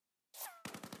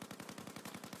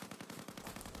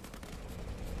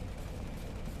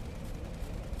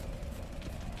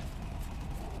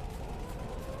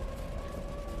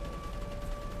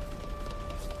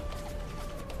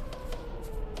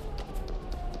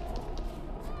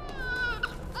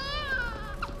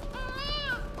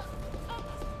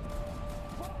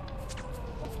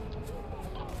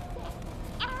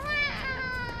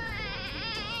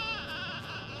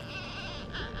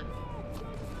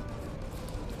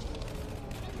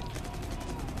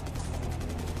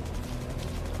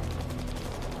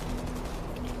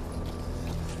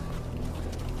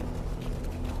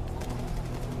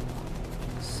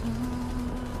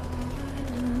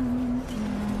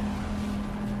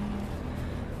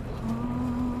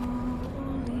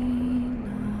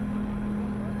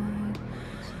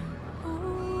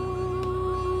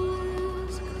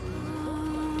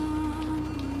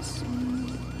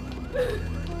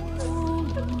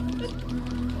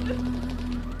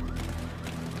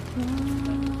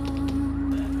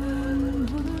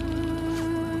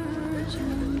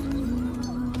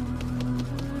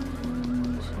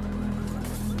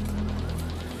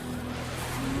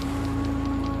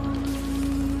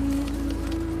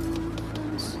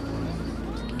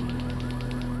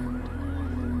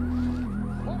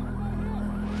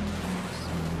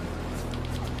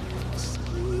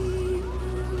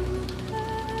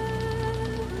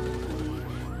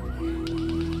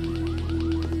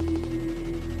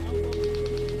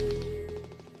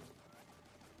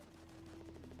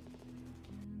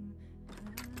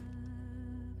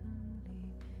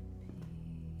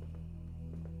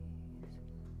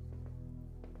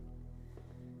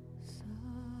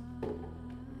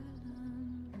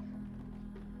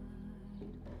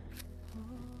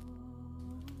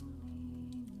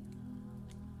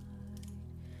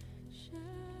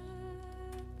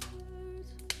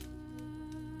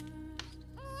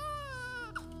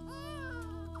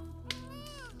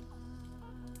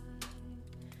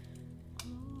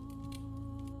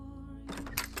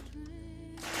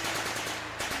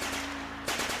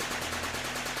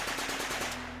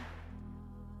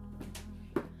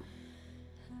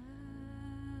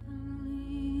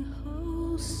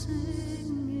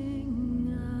 Singing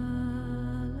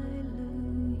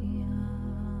hallelujah,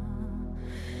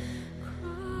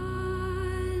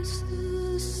 Christ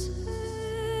the Savior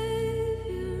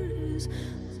is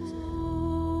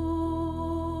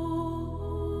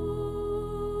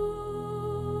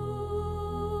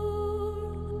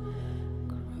born.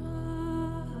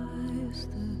 Christ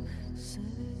the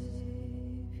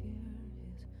Savior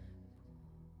is.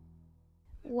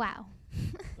 Wow.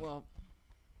 Well,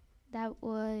 That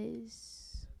was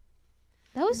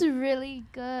really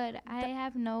good. I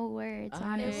have no words,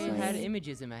 honestly. I had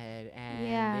images in my head, and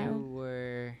Yeah. they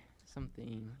were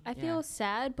something. I feel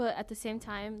sad, but at the same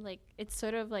time, like it's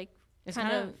sort of like It's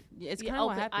kind of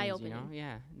what happens, eye-opening. you know?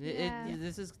 Yeah. Yeah.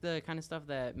 This is the kind of stuff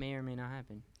that may or may not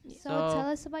happen. So tell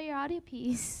us about your audio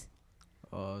piece.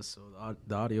 So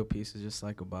the audio piece is just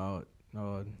like about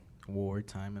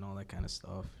wartime and all that kind of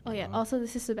stuff. Oh you yeah. know? Also,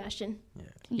 this is Sebastian. Yeah.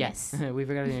 Yes. We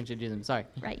forgot to introduce him. Sorry.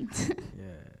 Right.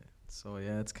 Yeah. So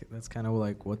yeah, that's kind of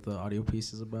like what the audio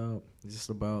piece is about. It's just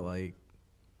about like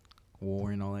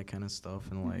war and all that kind of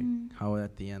stuff, and like Mhm. how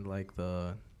at the end like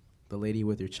the lady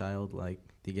with your child, like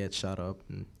they get shot up,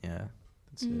 and yeah,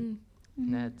 that's it.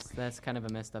 Mhm. That's kind of a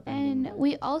messed up ending. And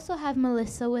we also have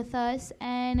Melissa with us,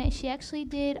 and she actually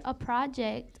did a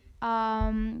project.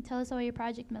 Tell us about your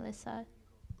project, Melissa.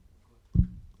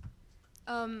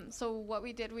 So what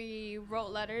we did, we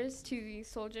wrote letters to the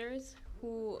soldiers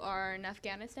who are in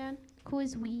Afghanistan, Who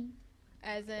is we?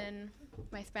 as in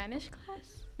my Spanish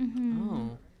class. Mm-hmm.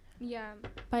 Oh. Yeah.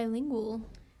 Bilingual.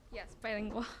 Yes,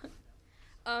 bilingual.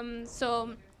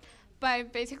 So,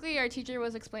 but basically, our teacher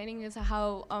was explaining is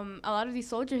how a lot of these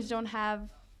soldiers don't have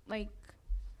like,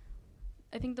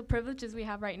 I think the privileges we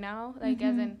have right now, like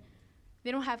as Mhm. in,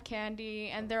 they don't have candy,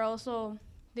 and they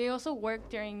also work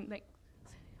during like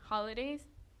holidays.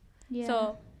 Yeah.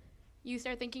 So you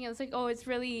start thinking it's like, oh, it's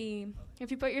really,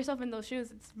 if you put yourself in those shoes,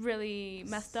 it's really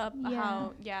messed up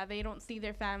how they don't see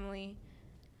their family.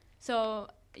 So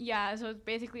so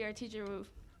basically our teacher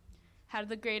had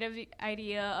the great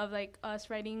idea of like us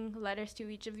writing letters to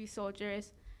each of these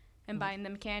soldiers and buying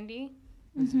them candy.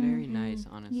 That's very nice,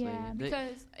 Mm-hmm. honestly. Yeah.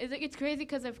 Because it's crazy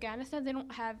because Afghanistan, they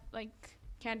don't have like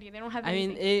candy. They don't have I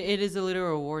mean, anything. it is a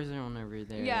literal war zone over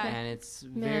there. Yeah. And it's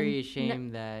Man, very a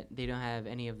shame that they don't have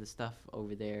any of the stuff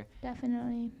over there.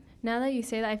 Definitely. Now that you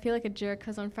say that, I feel like a jerk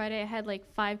because on Friday I had like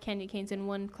 5 candy canes in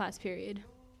one class period.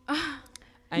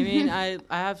 I mean, I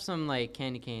have some like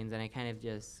candy canes, and I kind of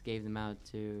just gave them out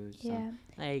to some. Yeah.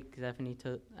 Like Stephanie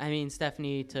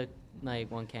took like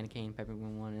one candy cane,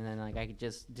 peppermint one, and then like I could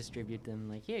just distribute them.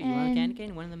 Like, here, you want a And- candy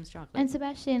cane? One of them is chocolate. And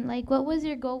Sebastian, like, what was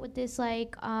your goal with this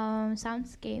like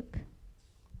soundscape?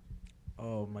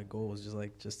 Oh, my goal was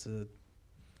just to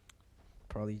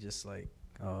probably just like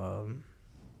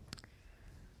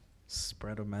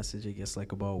spread a message, I guess,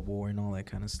 like about war and all that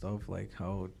kind of stuff, like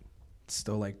how it's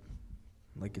still like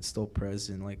it's still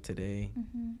present like today.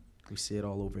 Mm-hmm. We see it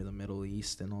all over the Middle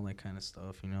East and all that kind of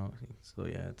stuff, you know. So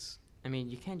yeah, it's I mean,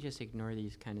 you can't just ignore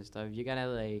these kind of stuff. You gotta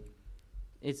like,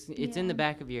 it's in the Yeah.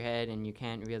 back of your head, and you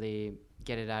can't really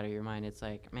get it out of your mind. It's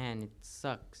like, man, it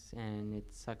sucks, and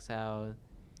it sucks how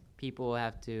people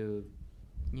have to,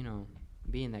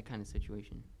 be in that kind of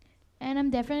situation. And I'm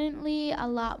definitely a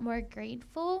lot more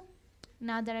grateful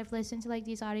now that I've listened to like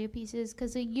these audio pieces,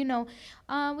 because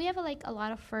we have a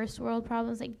lot of first world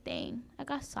problems. Like, dang, I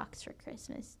got socks for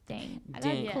Christmas. Dang, I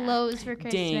Dang. got clothes for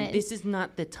Christmas. Dang, this is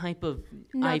not the type of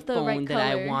Not the right iPhone that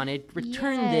I color. wanted.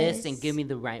 Return this and Yes. give me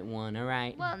the right one, all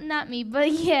right? Well, not me, but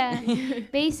yeah,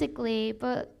 basically.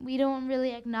 But we don't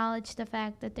really acknowledge the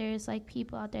fact that there's like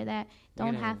people out there that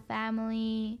don't gotta- have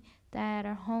family, that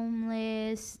are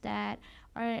homeless, that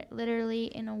are literally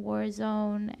in a war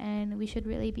zone, and we should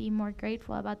really be more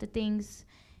grateful about the things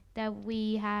that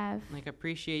we have. Like,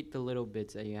 appreciate the little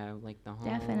bits that you have, like the home,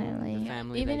 Definitely. the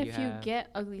family Even that if you you have, get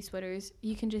ugly sweaters,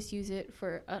 you can just use it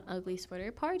for an ugly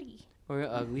sweater party. or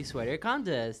an ugly sweater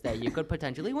contest that you could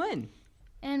potentially win.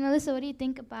 And Melissa, what do you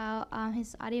think about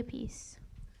his audio piece?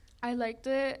 I liked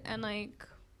it, and like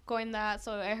going that,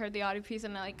 so I heard the audio piece,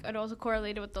 and like it also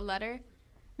correlated with the letter,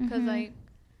 because Mhm. like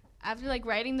after like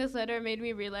writing this letter, it made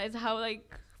me realize how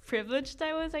like privileged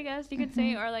I was, I guess you could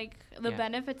say, or like the Yeah.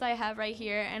 benefits I have right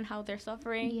here and how they're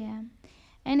suffering. Yeah.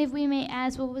 And if we may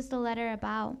ask, what was the letter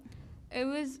about? It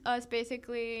was us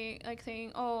basically like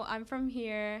saying, "Oh, I'm from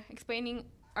here," explaining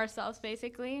ourselves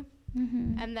basically,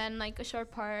 and then like a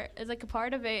short part is like a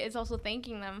part of it is also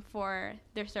thanking them for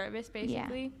their service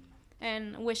basically,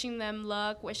 and wishing them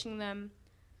luck, wishing them,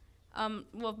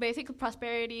 well, basically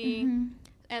prosperity,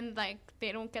 and like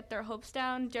they don't get their hopes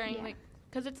down during like,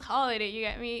 cause it's holiday. You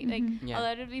get me? Like a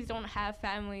lot of these don't have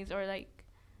families or like.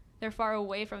 They're far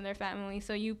away from their family,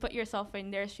 so you put yourself in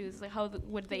their shoes. Like, how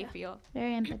would they feel?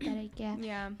 Very empathetic, yeah.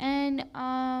 Yeah. And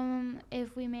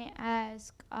if we may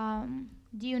ask,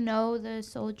 do you know the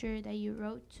soldier that you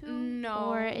wrote to? No.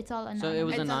 Or it's all anonymous? So it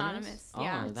was It's anonymous? Oh,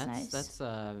 yeah. that's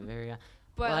very.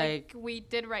 But like we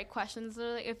did write questions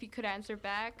like, if you could answer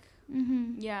back.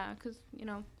 Yeah, because you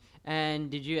know. And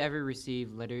did you ever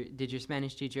receive letter? Did your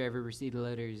Spanish teacher ever receive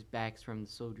letters back from the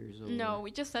soldiers? Or No,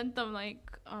 we just sent them like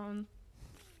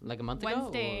a month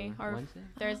Wednesday ago or Wednesday?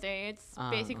 Thursday. It's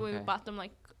basically we okay. bought them like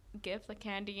gifts, like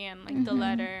candy and like the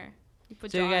letter.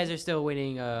 So you guys are still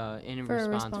waiting in for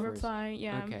response? a reply,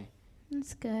 yeah. Okay.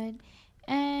 That's good.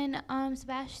 And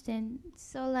Sebastian,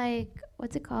 so like,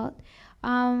 what's it called?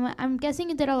 I'm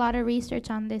guessing you did a lot of research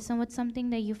on this. And what's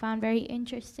something that you found very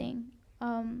interesting?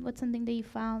 What's something that you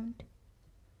found?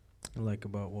 Like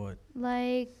about what?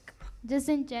 Like, just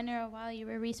in general, while you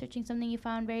were researching something you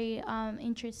found very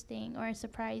interesting or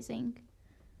surprising.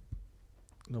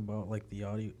 About like the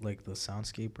audio, like the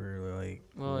soundscape, or like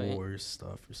war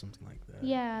stuff or something like that.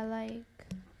 Yeah, like.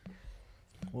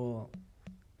 Well,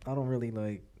 I don't really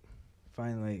like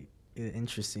find like it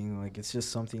interesting. Like it's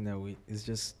just something that is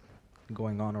just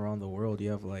going on around the world.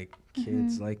 You have like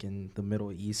kids like in the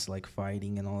Middle East like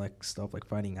fighting and all that stuff, like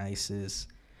fighting ISIS.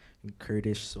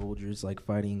 Kurdish soldiers like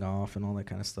fighting off and all that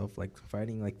kind of stuff, like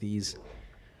fighting like these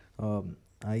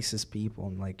ISIS people,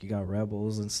 and like you got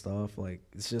rebels and stuff. Like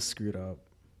it's just screwed up.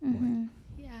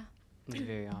 Yeah, it's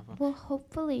very awful. Well,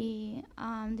 hopefully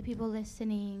the people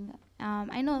listening,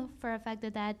 I know for a fact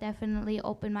that definitely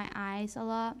opened my eyes a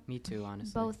lot. Me too,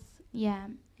 honestly. Both, yeah,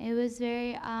 it was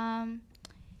very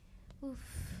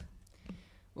oof.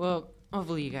 Well,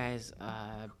 hopefully you guys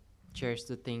cherish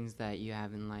the things that you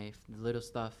have in life, the little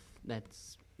stuff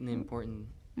that's important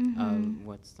of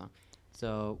what's on.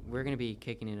 So we're gonna be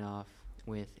kicking it off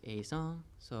with a song.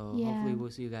 So hopefully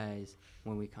we'll see you guys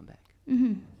when we come back.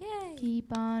 Yay!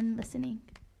 Keep on listening.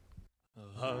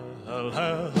 I'll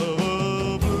have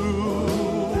a blue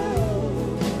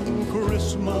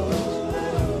Christmas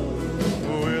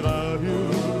without you.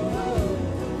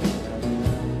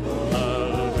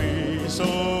 I'll be so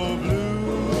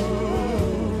blue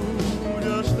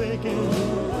just thinking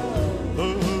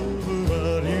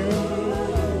about you.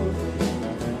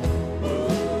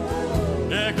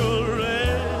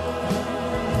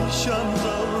 Decorations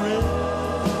of red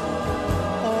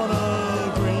on a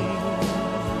green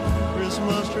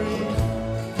Christmas tree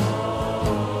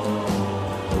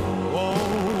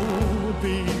won't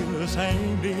be the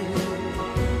same, dear,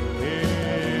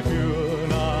 if you're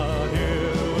not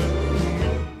here with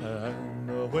me.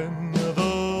 And when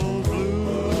those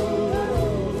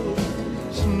blue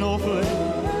snowflakes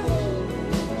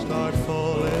start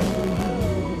falling,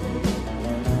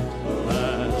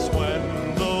 that's when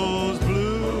those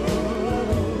blue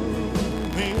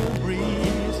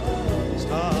memories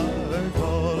start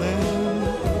calling.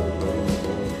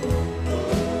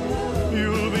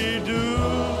 You'll be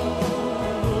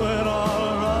doing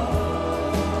alright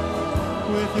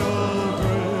with your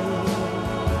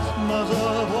Christmas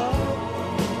of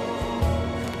white,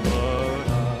 but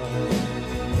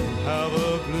I have a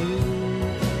blue,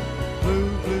 blue,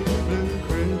 blue, blue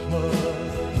Christmas.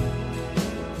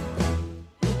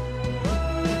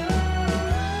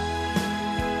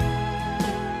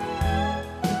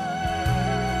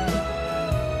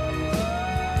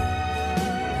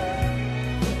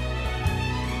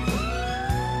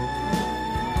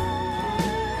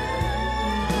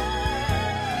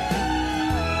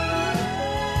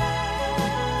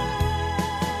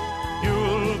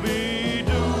 You'll be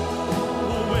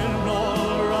doing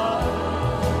alright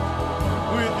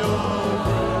with your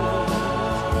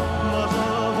Christmas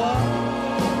of white,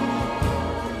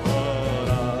 but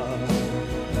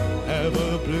I have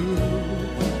a blue,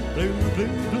 blue,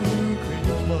 blue, blue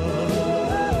Christmas.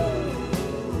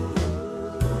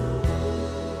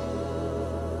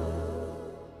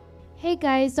 Hey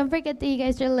guys, don't forget that you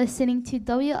guys are listening to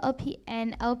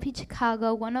WLPN LP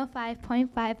Chicago 105.5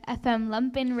 FM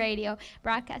Lumpin Radio,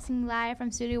 broadcasting live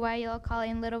from Studio YL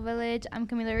Calling Little Village. I'm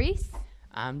Camila Reese.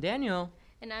 I'm Daniel.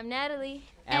 And I'm Natalie.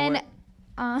 And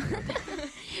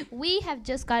we have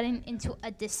just gotten into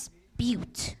a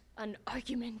dispute. An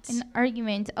argument.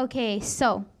 Okay,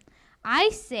 so I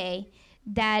say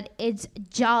that it's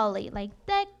jolly, like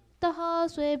deck the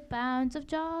halls with bounds of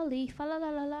jolly, fa la la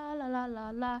la la la la la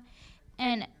la.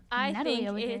 And I Natalie think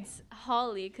over here. it's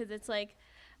holly because it's like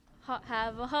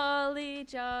have a holly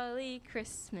jolly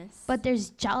Christmas. But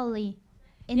there's jolly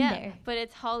in yeah, there. but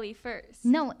it's holly first.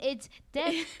 No, it's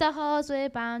deck the halls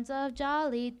with bounds of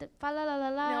jolly, fa la la la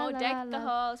la. No, la, deck la, the la.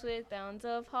 halls with bounds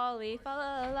of holly, fa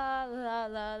la la la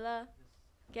la la.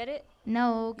 Get it?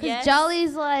 No, because Yes.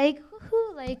 jolly's like,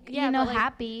 woohoo, like, Yeah, you know, but like-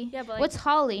 happy. yeah, but like- What's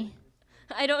holly?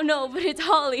 I don't know, but it's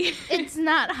holly. It's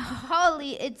not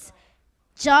holly, it's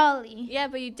jolly. Yeah,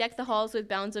 but you deck the halls with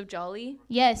bounds of jolly.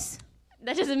 Yes.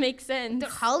 That doesn't make sense.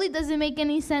 Holly doesn't make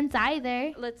any sense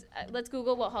either. Let's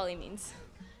Google what holly means.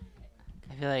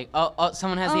 I feel like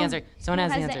someone has the answer. Someone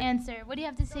Who has the answer. What do you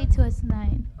have to say to us,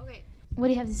 Nine? Okay. What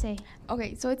do you have to say?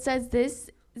 Okay, so it says this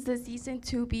is the season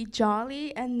to be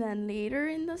jolly, and then later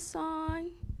in the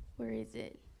song, where is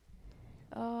it?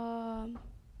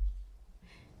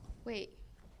 Wait,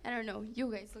 I don't know. You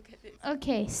guys look at this.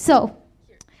 Okay, so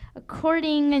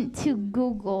according to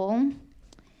Google,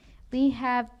 we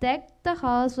have decked the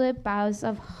halls with boughs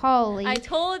of holly. I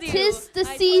told you. 'Tis the I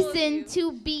told season you.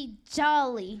 to be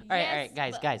jolly. All right,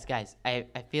 guys. I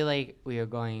feel like we are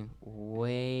going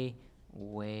way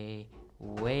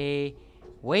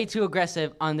too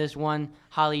aggressive on this one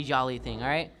holly jolly thing. All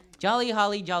right, jolly,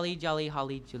 holly, jolly, jolly,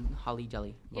 holly, holly,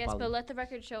 jolly. Yes, Bobby. but let the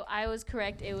record show I was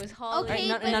correct. It was holly. Okay,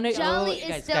 but jolly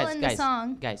is still in the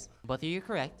song. Guys, both of you are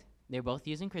correct. They're both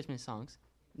used in Christmas songs.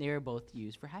 They are both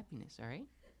used for happiness. All right.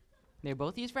 They're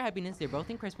both used for happiness. They're both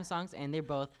in Christmas songs, and they're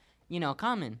both,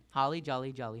 common. Holly,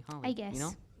 jolly, jolly, holly. I guess. You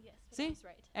know? Yes. See? That's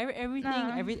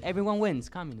right. Everyone wins.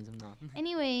 Communism, no.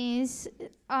 Anyways,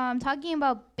 talking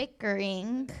about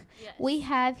bickering, we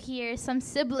have here some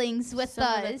siblings with Some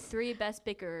of the us. 3 best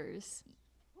bickerers.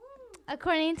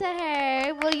 According to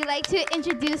her, will you like to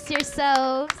introduce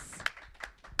yourselves?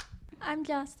 I'm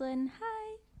Jocelyn.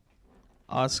 Hi.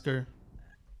 Oscar.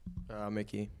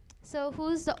 Mickey. So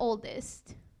who's the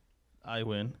oldest? I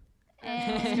win.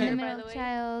 And Oscar, the by middle the way.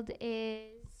 child is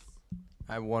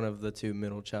I'm one of the 2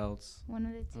 middle childs. one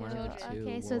of the two. One of the two,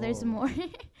 Okay, so there's whoa. more.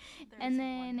 And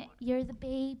then you're the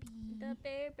baby. The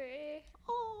baby.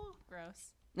 Oh,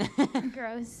 gross.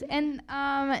 Gross. And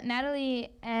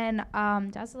Natalie and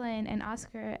Jocelyn and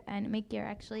Oscar and Mickey are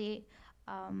actually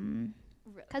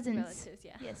cousins. Relatives,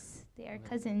 yeah. Yes, they are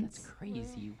cousins. That's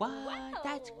crazy. What?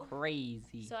 That's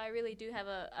crazy. So I really do have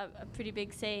a pretty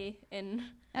big say in.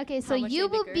 Okay, how so much you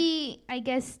they will bicker. be, I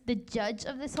guess, the judge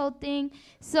of this whole thing.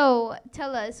 So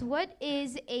tell us, what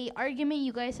is a argument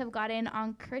you guys have gotten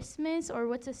on Christmas, or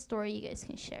what's a story you guys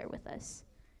can share with us?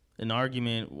 An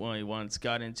argument we once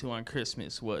got into on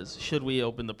Christmas was, should we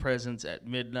open the presents at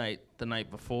midnight the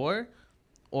night before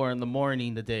or in the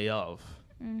morning the day of?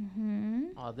 Mm-hmm.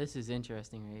 Oh, this is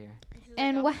interesting right here.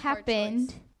 And what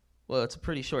happened? Well, it's a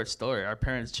pretty short story. Our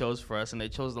parents chose for us, and they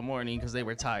chose the morning because they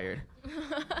were tired.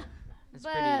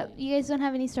 But you guys don't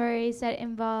have any stories that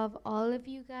involve all of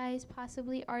you guys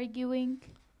possibly arguing?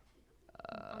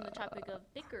 On the topic of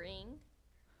bickering.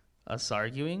 Us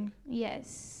arguing?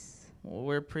 Yes. Well,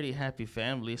 we're a pretty happy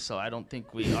family, so I don't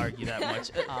think we argue that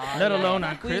much. Aw, Let yeah. alone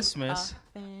on We Christmas.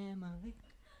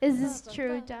 Is this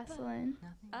true, Jocelyn?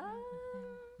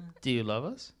 Do you love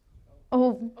us?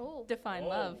 Oh. Define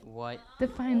love. What?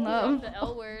 Define love. The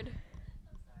L word.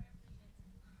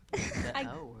 I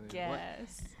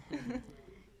guess.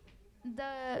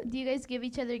 Do you guys give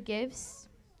each other gifts?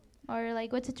 Or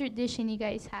like what's a tradition you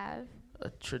guys have? A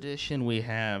tradition we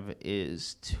have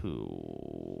is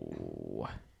to...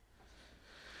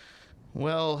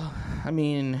 Well, I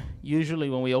mean, usually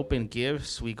when we open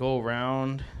gifts, we go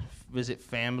around, visit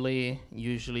family,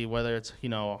 usually whether it's,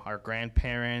 our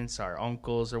grandparents, our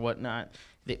uncles or whatnot.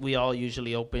 We all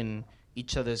usually open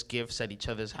each other's gifts at each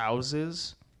other's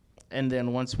houses. And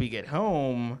then once we get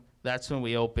home, that's when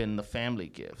we open the family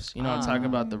gifts. I'm talking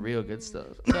about the real good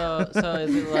stuff.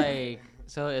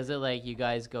 So is it like you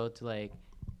guys go to like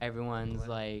everyone's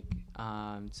like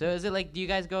so is it like do you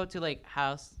guys go to like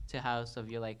house to house of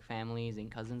your like families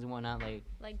and cousins and whatnot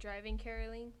Like driving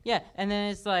caroling. yeah, and then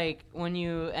it's like when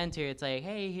you enter it's like,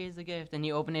 hey, here's the gift, and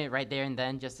you open it right there and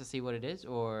then just to see what it is,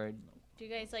 or Do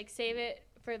you guys like save it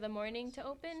for the morning to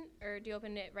open, or do you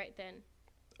open it right then?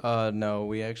 No,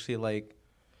 we actually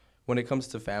when it comes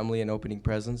to family and opening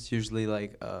presents, usually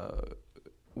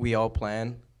we all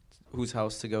plan whose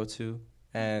house to go to,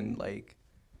 and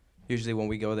usually when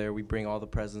we go there, we bring all the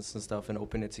presents and stuff and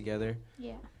open it together.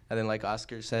 Yeah. And then like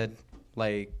Oscar said,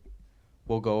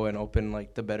 we'll go and open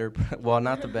the better, well,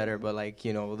 not the better, but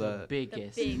the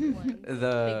biggest, the big ones,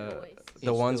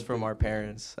 the ones from our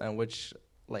parents, and which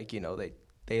they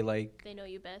they like, They know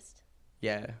you best.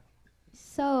 yeah.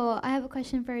 So I have a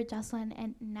question for Jocelyn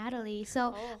and Natalie.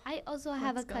 So Oh, I also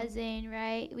have a let's go. cousin,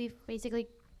 right? We've basically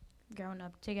grown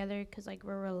up together because like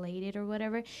we're related or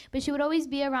whatever. But she would always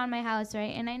be around my house,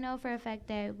 right? And I know for a fact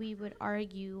that we would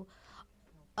argue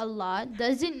a lot.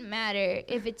 Doesn't matter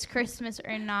if it's Christmas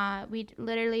or not. We'd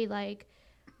literally like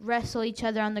wrestle each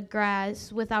other on the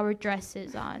grass with our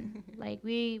dresses on. Like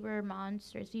we were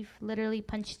monsters. We've literally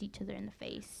punched each other in the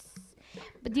face.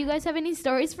 But do you guys have any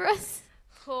stories for us?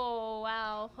 Oh,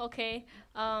 wow. Okay.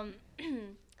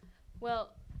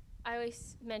 Well, I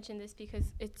always mention this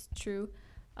because it's true.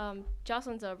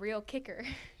 Jocelyn's a real kicker.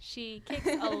 She kicks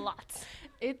a lot.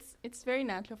 It's very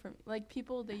natural for me. Like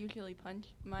people, they usually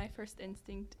punch. My first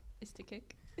instinct is to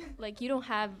kick. Like you don't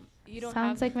have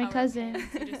Sounds like my power cousin.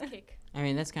 hands, you just kick. I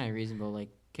mean, that's kind of reasonable. Like,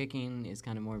 kicking is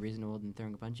kind of more reasonable than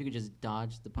throwing a punch. You could just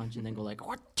dodge the punch and then go like,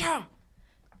 "Whatcha?"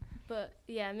 But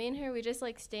yeah, me and her, we just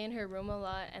like stay in her room a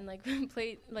lot and like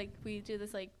play. Like we do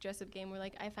this like dress up game where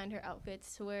like I find her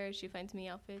outfits to wear, she finds me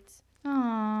outfits.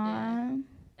 Aww.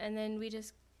 And then we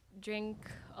just drink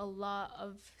a lot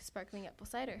of sparkling apple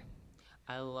cider.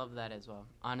 I love that as well.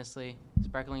 Honestly,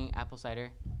 sparkling apple cider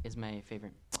is my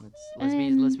favorite.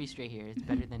 Let's be straight here. It's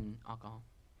better than alcohol.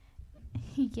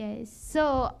 Yes.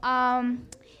 So,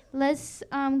 let's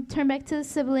turn back to the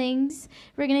siblings.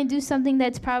 We're gonna do something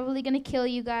that's probably gonna kill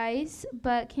you guys.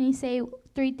 But can you say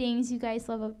 3 things you guys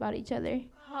love about each other?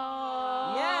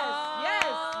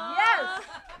 Yes.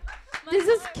 This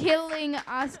is killing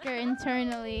Oscar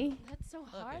internally. That's so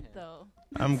hard, though.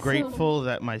 I'm grateful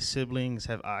that my siblings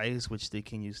have eyes which they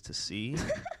can use to see,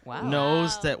 Wow.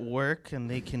 nose that work and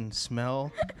they can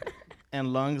smell,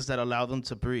 and lungs that allow them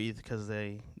to breathe because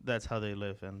that's how they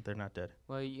live and they're not dead.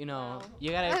 Well, you know,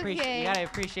 you gotta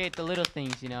appreciate the little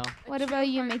things, you know. What about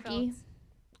you, Mickey?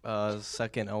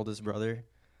 Second eldest brother.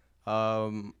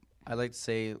 I like to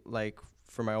say, like,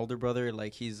 for my older brother,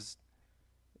 like, he's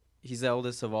the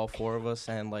eldest of all 4 of us,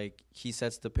 and, like, he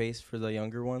sets the pace for the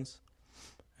younger ones.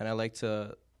 And I like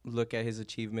to look at his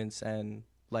achievements and,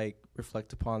 like,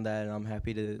 reflect upon that, and I'm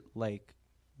happy to, like,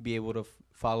 be able to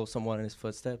follow someone in his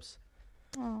footsteps.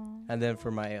 Aww. And then for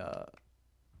my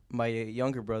my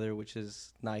younger brother, which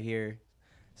is not here,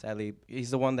 sadly,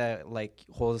 he's the one that, like,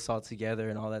 holds us all together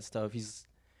and all that stuff.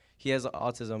 He has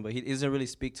autism, but he doesn't really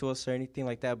speak to us or anything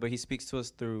like that, but he speaks to us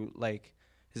through, like,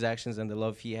 his actions and the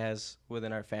love he has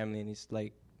within our family, and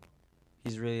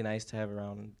he's really nice to have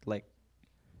around. Like,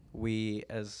 we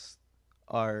as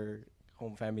our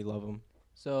home family love him.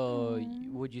 So,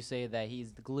 would you say that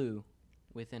he's the glue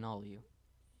within all of you?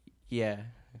 Yeah.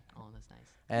 Oh, that's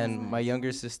nice. And my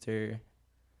younger sister,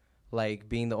 like,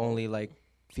 being the only, like,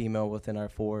 female within our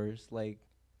 4s, like,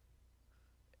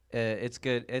 it's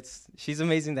good. She's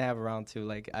amazing to have around too.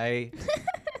 Like, You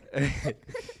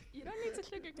don't need to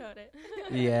sugarcoat it.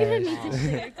 Yeah. You don't need to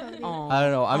sugarcoat it. I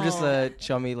don't know. I'm just a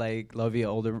chummy, like, lovey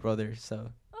older brother,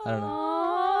 so I don't know.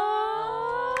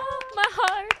 My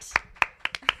heart.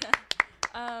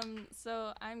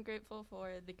 So I'm grateful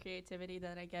for the creativity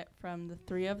that I get from the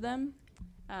 3 of them,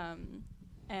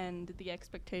 and the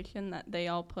expectation that they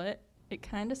all put. It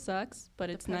kind of sucks, but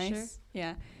it's pressure. nice.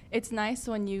 Yeah, it's nice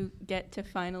when you get to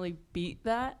finally beat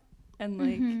that and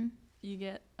like you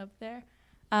get up there.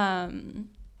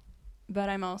 But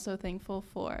I'm also thankful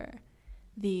for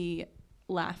the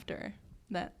laughter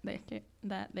that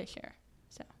they share.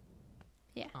 So,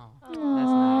 yeah.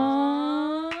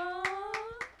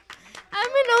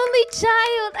 I'm an only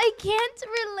child. I can't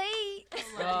relate.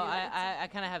 Well, I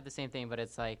kind of have the same thing, but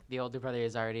it's like the older brother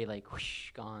is already like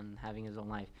whoosh, gone, having his own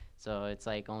life. So it's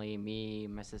like only me,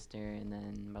 my sister, and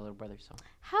then my little brother. So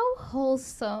How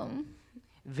wholesome.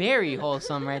 very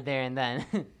wholesome right there and then.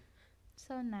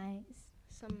 So nice.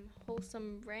 Some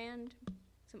wholesome brand,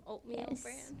 some oatmeal Yes.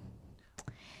 brand.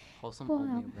 Wholesome Wow.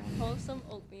 oatmeal brand. Wholesome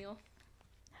oatmeal.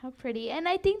 How pretty. And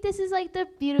I think this is like the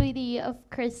beauty of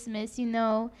Christmas, you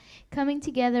know, coming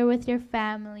together with your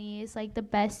family is like the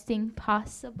best thing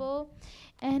possible.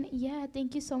 And yeah,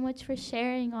 thank you so much for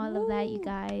sharing all of that, you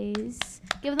guys.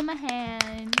 Give them a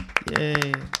hand.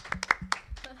 Yay.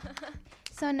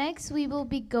 So next we will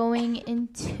be going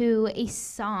into a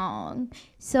song.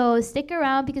 So stick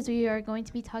around because we are going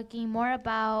to be talking more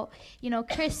about, you know,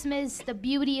 Christmas, the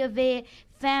beauty of it,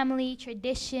 family,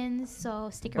 traditions.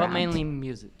 So stick around. But mainly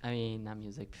music. I mean, not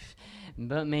music,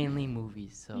 but mainly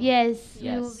movies. So Yes, we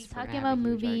yes, will be we're gonna talking have about a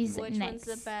huge movies argument. Which next.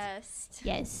 one's the best?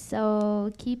 Yes,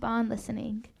 so keep on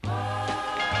listening.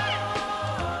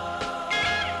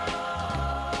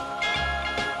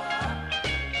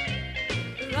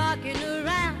 Rocking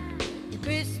around the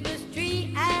Christmas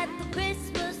tree at the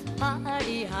Christmas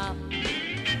party hop.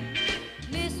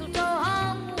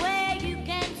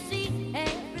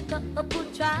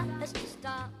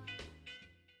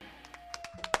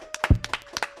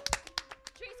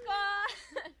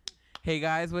 Hey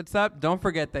guys, what's up? Don't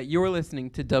forget that you're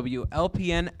listening to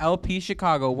WLPN LP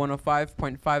Chicago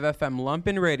 105.5 FM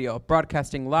Lumpen Radio,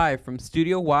 broadcasting live from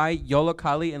Studio Y,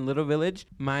 Yollocalli in Little Village.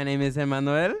 My name is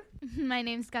Emmanuel. My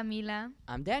name's Camila.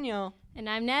 I'm Daniel. And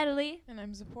I'm Natalie. And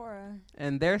I'm Zipporah.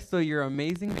 And they're still your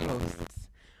amazing hosts.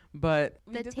 But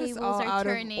The did this tables all are out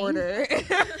of turning. order.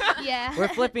 Yeah. We're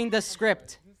flipping the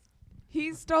script.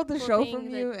 He stole the show Flipping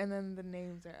from the- you, and then the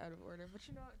names are out of order. But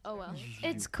you know what? Oh well.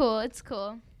 It's cool. It's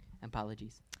cool.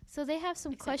 Apologies. So they have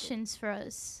some questions for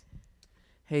us.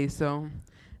 hey, so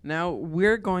now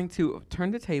we're going to turn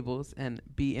the tables and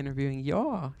be interviewing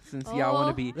y'all, since y'all want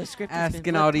to be The script has been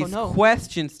asking all flipped. these Oh, no.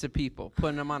 questions to people,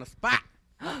 putting them on a spot.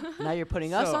 Now you're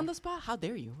putting us So- on the spot? How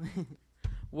dare you?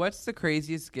 What's the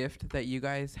craziest gift that you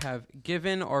guys have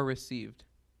given or received?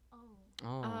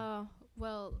 Oh.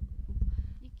 Well,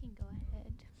 You can go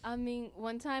ahead. I mean,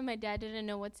 one time my dad didn't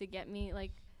know what to get me,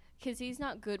 like, cause he's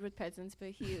not good with presents, but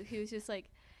he was just like,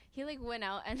 he like went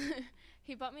out and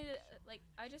he bought me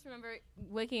I just remember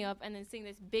waking up and then seeing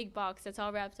this big box that's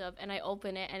all wrapped up, and I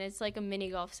open it and it's like a mini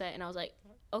golf set, and I was like,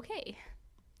 okay.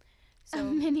 A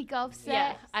mini golf set.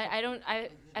 Yeah, I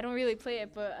don't really play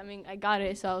it, but I mean I got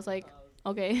it, so I was like,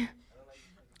 okay.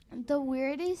 The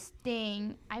weirdest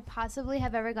thing I possibly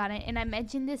have ever gotten, and I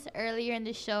mentioned this earlier in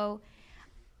the show,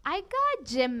 I got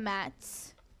gym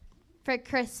mats for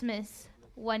Christmas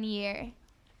one year.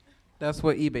 That's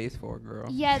what eBay's for, girl.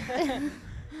 Yeah.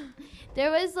 There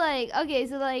was okay,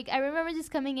 so I remember just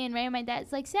coming in, right? My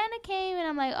dad's like, Santa came, and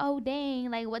I'm like, oh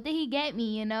dang, like what did he get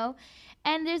me, you know?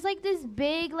 And there's this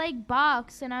big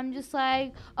box, and I'm just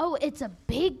like, oh, it's a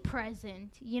big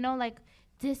present, you know,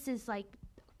 this is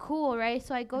cool, right?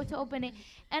 So I go to open it,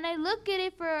 and I look at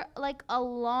it for a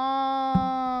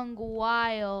long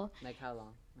while. Like how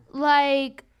long?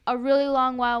 Like a really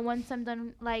long while once I'm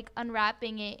done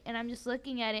unwrapping it, and I'm just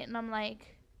looking at it, and I'm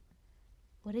like,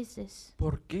 what is this?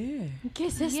 ¿Por qué? ¿Qué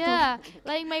es esto? Yeah,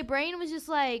 my brain was just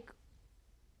like,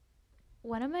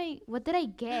 what did I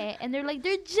get? And they're like,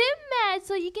 they're gym mats,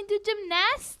 so you can do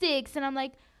gymnastics. And I'm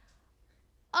like,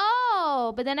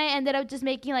 oh. But then I ended up just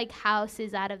making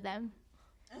houses out of them.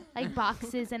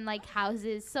 Boxes and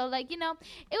houses. So you know,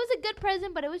 it was a good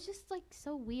present, but it was just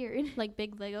so weird. Like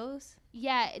big Legos?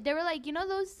 Yeah, they were you know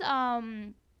those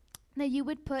that you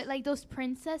would put those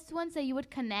princess ones that you would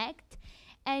connect,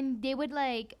 and they would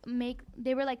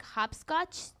they were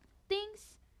hopscotch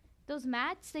things. Those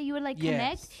mats that you would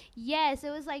connect. Yes,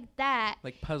 it was like that.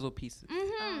 Like puzzle pieces.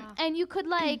 And you could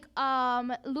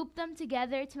loop them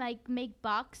together to make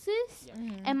boxes.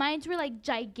 And mine were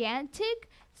gigantic,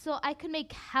 so I could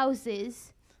make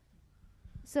houses.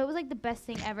 So it was the best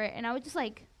thing ever, and I would just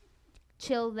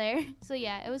chill there. So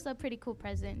yeah, it was a pretty cool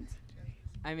present.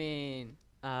 I mean,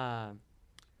 God,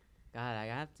 I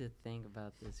have to think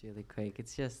about this really quick.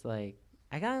 It's just I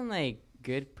got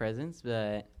good presents,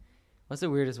 but what's the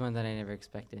weirdest one that I never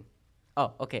expected?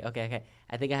 Oh, okay.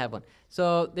 I think I have one.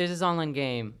 So there's this online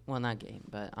game. Well, not game,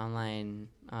 but online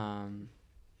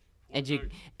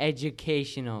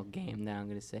educational game that I'm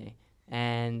going to say.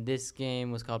 And this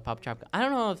game was called Pop Tropica. I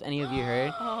don't know if any of you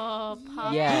heard. Oh,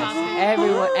 Pop Yes,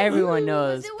 Tropica. everyone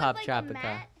knows Was it with, Pop a Tropica.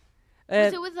 mat?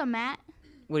 Was it with a mat?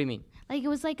 What do you mean? It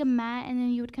was a mat, and then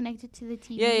you would connect it to the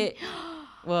TV. Yeah.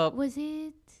 Well, Was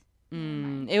it?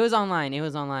 it was online. It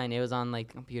was on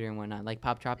computer and whatnot. Like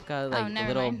Pop Tropica, the never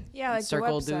little mind. Yeah, the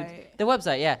circle dude. website. The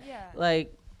website, yeah. Yeah.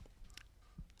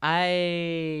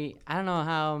 I don't know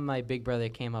how my big brother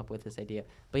came up with this idea,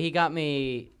 but he got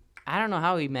me. I don't know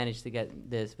how he managed to get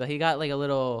this, but he got a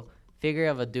little figure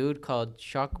of a dude called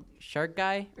Shark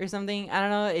Guy or something. I don't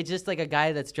know. It's just a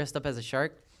guy that's dressed up as a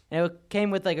shark, and it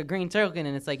came with a green token,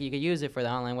 and it's you could use it for the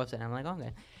online website. And I'm like,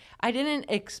 okay. I didn't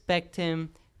expect him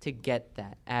to get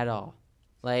that at all.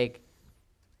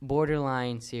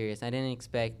 Borderline serious. I didn't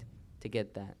expect to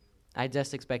get that. I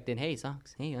just expected, hey,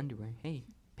 socks, hey, underwear, hey,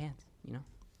 pants, you know.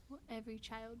 What every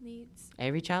child needs.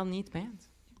 Every child needs pants.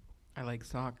 I like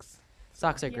socks.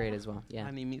 Socks are great as well, yeah.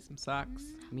 I need me some socks.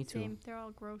 Me too. Same. They're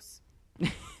all gross.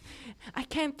 I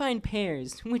can't find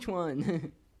pairs. Which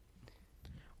one?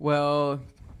 Well,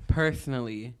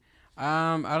 personally,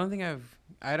 I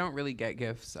don't really get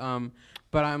gifts.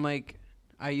 But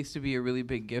I used to be a really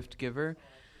big gift giver.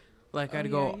 I'd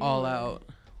go all out.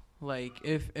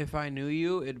 If I knew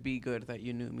you, it'd be good that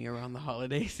you knew me around the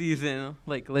holiday season.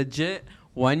 Legit,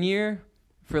 one year,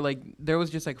 there was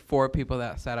just 4 people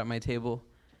that sat at my table.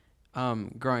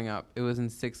 Growing up, it was in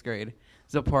 6th grade.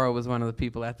 Zipporah was one of the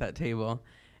people at that table,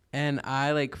 and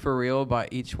I for real bought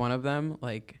each one of them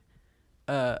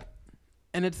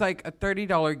and it's a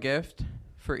 $30 gift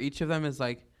for each of them is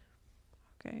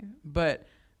okay, but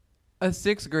a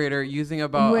sixth grader using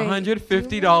about Wait,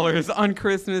 $150 on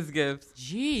Christmas gifts.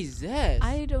 Jesus.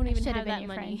 I don't even Should've have been that your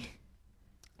money.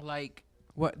 Like,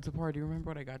 what, Zipporah, do you remember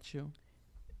what I got you?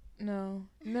 No,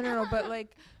 but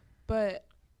like,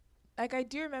 I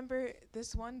do remember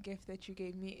this one gift that you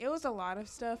gave me. It was a lot of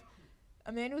stuff.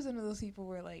 Amanda was one of those people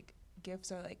where like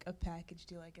gifts are like a package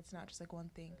deal. Like it's not just like one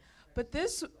thing. But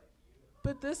this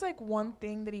like one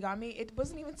thing that he got me, it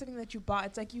wasn't even something that you bought.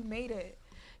 It's like you made it.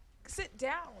 Sit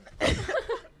down.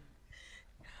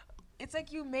 It's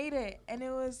like you made it, and it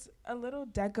was a little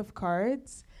deck of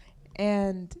cards,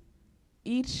 and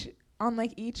each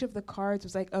of the cards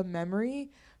was like a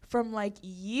memory from like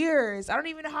years. I don't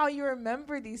even know how you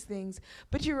remember these things,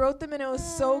 but you wrote them and it was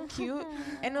so cute,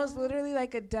 and it was literally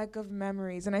like a deck of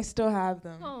memories, and I still have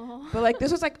them. Aww. But like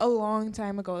this was like a long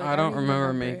time ago. Like, I don't even remember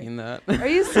it. making that. Are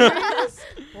you serious?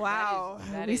 Wow.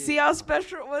 that We is- see how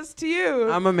special it was to you.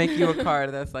 I'm gonna make you a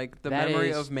card that's like the That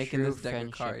memory is of making true this deck of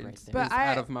friendship right cards. there. But is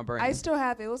out of my brain. I still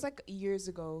have it. It was like years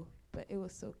ago, but it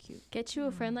was so cute. Get you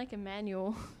a friend like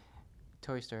Emmanuel.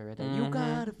 Toy Story right there. You Mhm.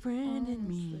 got a friend in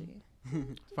me.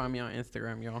 Find me on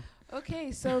Instagram, y'all.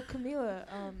 Okay, so Camila,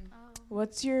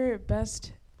 what's your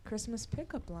best Christmas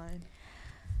pickup line?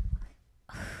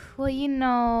 Well, you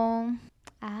know,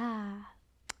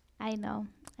 I know.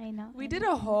 We did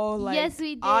a whole like yes,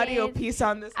 we did. audio piece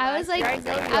on this. I was last like,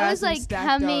 year. know you I guys was them like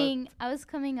stacked up.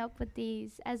 coming up with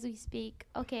these as we speak.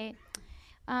 Okay,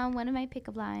 one of my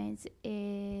pickup lines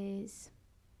is,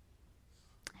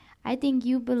 I think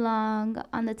you belong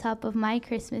on the top of my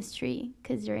Christmas tree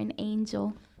 'cause you're an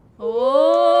angel.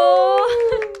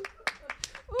 Oh.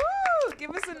 Ooh, give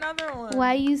us another one.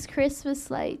 Why use Christmas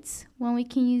lights when we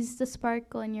can use the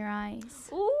sparkle in your eyes?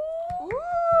 Ooh,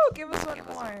 give us one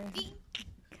more.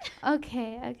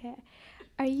 Okay.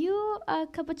 Are you a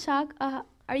cup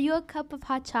of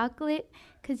hot chocolate?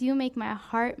 'Cause you make my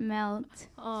heart melt.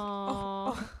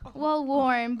 Aww. Well,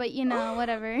 warm, but you know,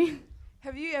 whatever.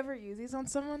 Have you ever used these on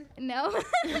someone? No.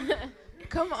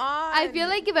 Come on. I feel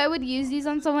like if I would use these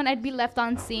on someone, I'd be left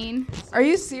on scene. Are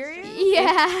you serious?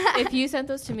 Yeah. If you sent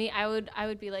those to me, I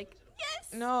would be like,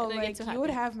 yes. No, And I get like so you would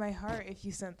happy. have my heart if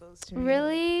you sent those to me.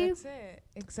 Really? That's it.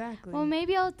 Exactly. Well,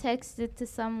 maybe I'll text it to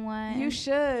someone. You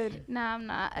should. Nah, I'm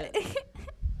not.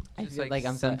 I Just feel like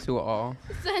I'm sent to all.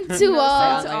 Send No, to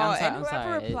all. send to Like, I'm all. sorry- And I'm whoever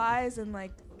sorry. replies and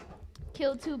like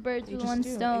Kill two birds you with just one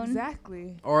do. stone.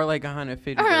 Exactly. Or like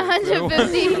 150. Or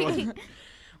 150.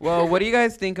 Well, what do you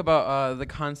guys think about the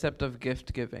concept of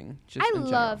gift giving? Just I in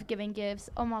general? love giving gifts.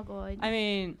 Oh my god. I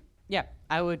mean, yeah,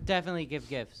 I would definitely give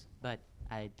gifts, but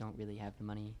I don't really have the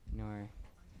money, nor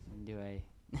do I.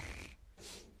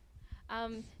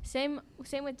 Same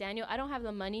with Daniel. I don't have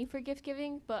the money for gift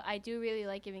giving, but I do really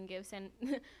like giving gifts. And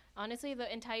honestly,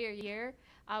 the entire year,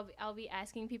 I'll be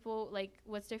asking people like,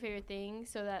 what's their favorite thing,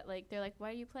 so that like they're like, why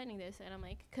are you planning this? And I'm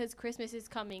like, 'cause Christmas is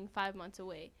coming 5 months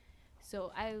away,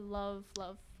 so I love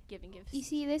giving gifts. You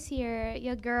see, this year,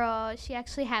 your girl, she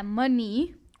actually had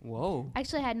money. Whoa.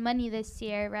 Actually had money this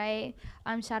year, right?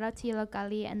 Shout out to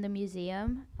Yelokali and the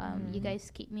museum. You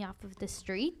guys keep me off of the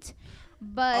street.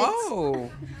 But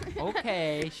Oh.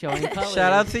 Okay, showing colors.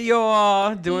 Shout out to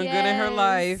y'all doing good in her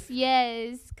life.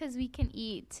 Yes, because we can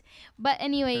eat. But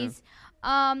anyways,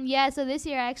 so this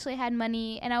year I actually had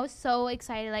money and I was so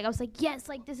excited. Like I was like, yes,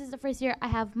 like this is the first year I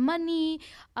have money.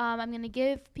 I'm gonna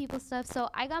give people stuff. So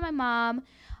I got my mom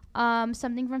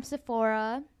something from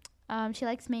Sephora. She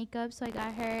likes makeup, so I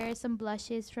got her some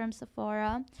blushes from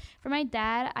Sephora. For my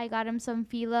dad, I got him some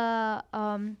Fila,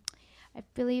 I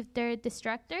believe they're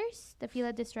distractors, the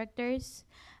Fila distractors.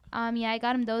 I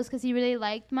got him those because he really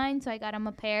liked mine, so I got him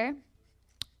a pair.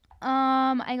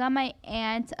 I got my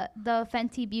aunt the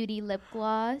Fenty Beauty lip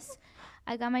gloss.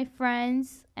 I got my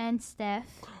friends and Steph.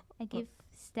 I gave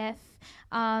Steph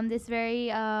this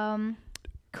very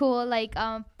cool like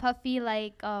puffy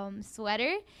like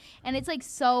sweater, and it's like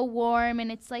so warm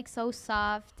and it's like so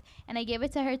soft, and I gave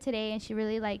it to her today and she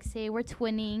really likes it. We're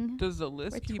twinning. Does the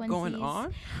list We're keep going twinsies.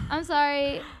 on? I'm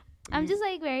sorry. I'm just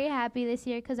like very happy this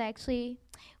year because I actually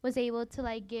was able to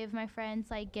like give my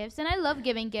friends like gifts, and I love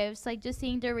giving gifts. Like just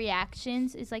seeing their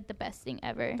reactions is like the best thing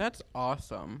ever. That's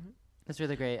awesome. That's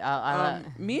really great.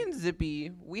 Me and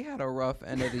Zippy, we had a rough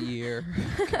end of the year.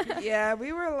 Yeah,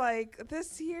 we were like,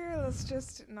 this year, let's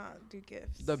just not do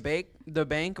gifts. The bank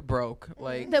broke.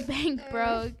 Like The bank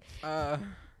broke. Uh,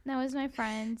 That was my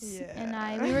friends and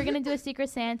I. We were gonna do a Secret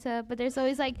Santa, but there's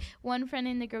always like one friend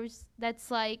in the group that's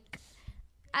like,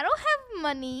 I don't have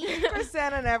money. Secret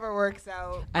Santa never works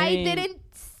out. I didn't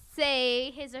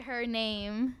say his or her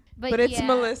name. But it's yeah.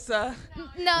 Melissa.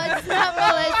 No, it's not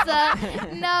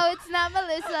Melissa. No, it's not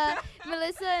Melissa.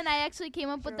 Melissa and I actually came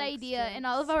up with the idea, and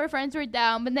all of our friends were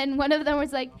down. But then one of them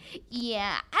was like,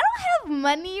 "Yeah, I don't have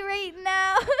money right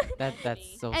now."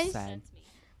 That's so And sad.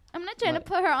 I'm not trying to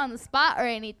put her on the spot or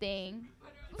anything,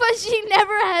 but she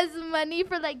never has money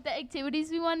for like the activities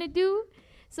we want to do.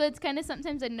 So it's kind of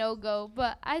sometimes a no-go.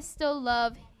 But I still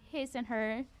love his and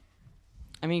her.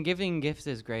 I mean, giving gifts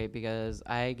is great because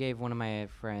I gave one of my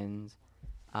friends.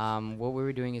 What we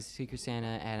were doing is Secret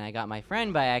Santa, and I got my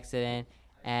friend by accident.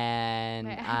 And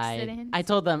By accident. I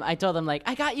told them like,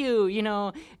 I got you, you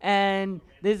know, and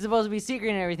this is supposed to be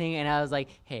secret and everything. And I was like,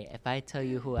 hey, if I tell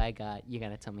you who I got, you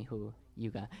gotta tell me who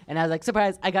you got. And I was like,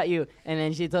 surprise, I got you. And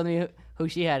then she told me who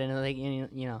she had, and I was like,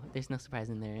 you know, there's no surprise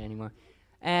in there anymore.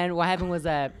 And what happened was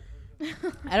that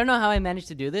I don't know how I managed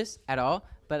to do this at all,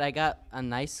 but I got a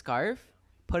nice scarf,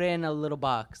 put it in a little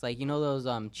box, like, you know those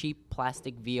cheap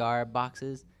plastic VR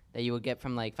boxes that you would get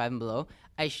from like Five and Below.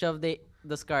 I shoved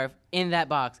the scarf in that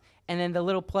box, and then the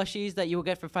little plushies that you would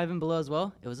get for Five and Below as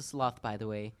well. It was a sloth, by the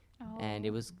way,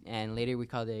 and later we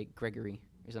called it Gregory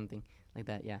or something like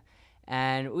that. Yeah,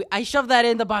 and I shoved that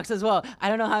in the box as well. I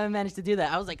don't know how I managed to do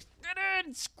that. I was like, get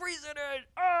in, squeeze it in,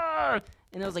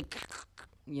 and it was like,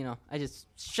 you know, I just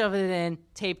shoved it in,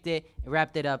 taped it,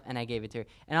 wrapped it up, and I gave it to her.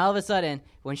 And all of a sudden,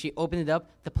 when she opened it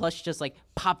up, the plush just like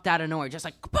popped out of nowhere, just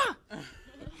like, Kapah!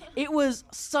 It was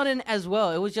sudden as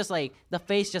well. It was just like the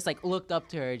face just like looked up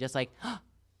to her, just like, and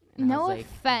I No was like,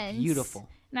 offense. beautiful.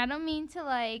 And I don't mean to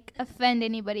like offend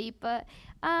anybody, but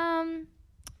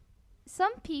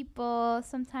some people,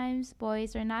 sometimes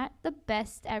boys, are not the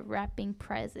best at wrapping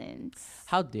presents.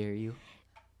 How dare you?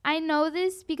 I know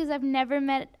this because I've never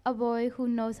met a boy who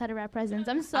knows how to wrap presents.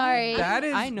 I'm sorry. That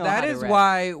is I know that how to is wrap.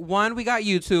 why, one, we got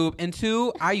YouTube, and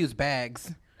two, I use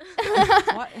bags.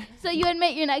 So you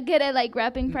admit you're not good at like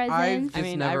wrapping presents? I've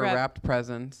just never wrapped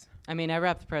presents. I mean, I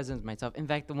wrapped presents myself. In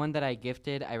fact, the one that I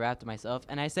gifted, I wrapped myself,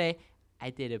 and I say I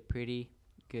did a pretty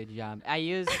good job. I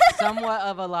used somewhat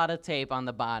of a lot of tape on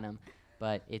the bottom,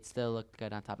 but it still looked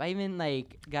good on top. I even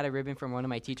like got a ribbon from one of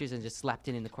my teachers and just slapped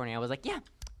it in the corner. I was like, yeah,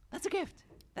 that's a gift.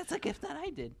 That's a gift that I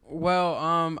did. Well,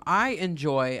 I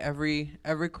enjoy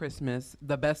every Christmas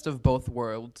the best of both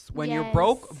worlds. When you're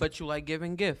broke, but you like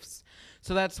giving gifts.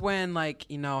 So that's when, like,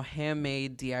 you know,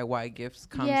 handmade DIY gifts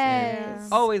comes in.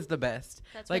 Always the best.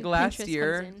 That's like when last Pinterest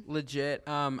year, comes in. legit,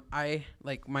 I,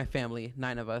 like, my family,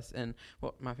 9 of us, and,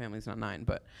 well, my family's not 9,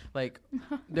 but, like,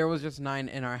 there was just 9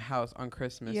 in our house on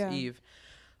Christmas Eve.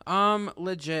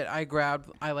 Legit,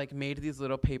 I like made these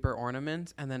little paper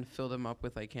ornaments and then filled them up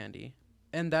with, like, candy.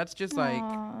 And that's just, like,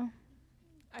 I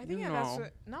think you that's know.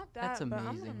 not that, That's but I'm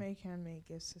amazing. gonna make handmade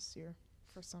gifts this year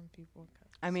for some people.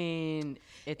 I mean,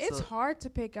 It's hard to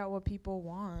pick out what people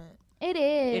want. It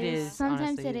is. It is. Sometimes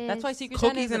honestly. it is. That's why Secret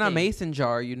Santa cookies is in a a thing. mason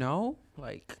jar, you know?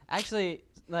 Like, Actually,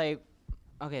 like,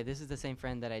 okay, this is the same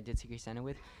friend that I did Secret Santa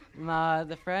with. My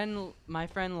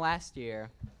friend last year,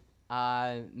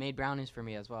 made brownies for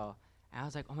me as well. And I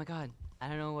was like, oh my god, I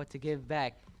don't know what to give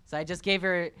back. So I just gave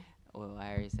her. Well, I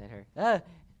already said her.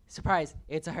 Surprise!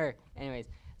 It's a her. Anyways,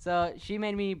 so she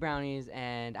made me brownies,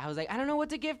 and I was like, I don't know what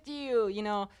to give to you, you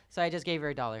know. So I just gave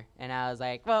her $1, and I was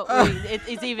like, well,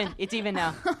 it's even. It's even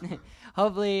now.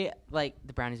 Hopefully, like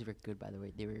the brownies were good, by the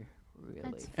way. They were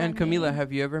really. and Camila,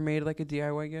 have you ever made like a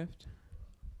DIY gift?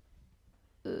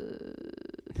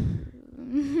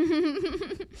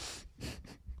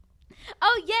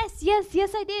 Oh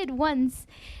yes I did once.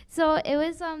 So it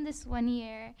was this one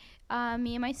year,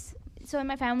 me and so in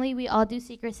my family we all do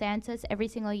Secret Santas every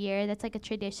single year. That's like a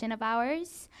tradition of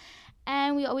ours,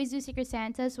 and we always do Secret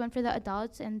Santas. One for the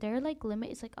adults, and their like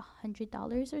limit is like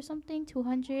 $100 or something,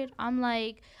 $200. I'm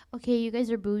like, okay, you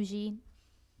guys are bougie.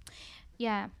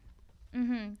 Yeah.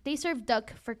 They serve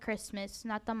duck for Christmas,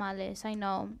 not tamales. I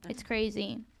know, it's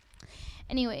crazy.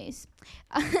 Anyways,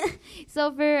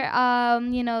 so for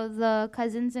you know, the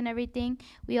cousins and everything,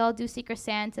 we all do Secret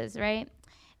Santas, right?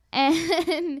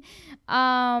 And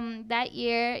that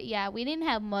year, yeah, we didn't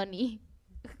have money.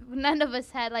 None of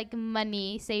us had like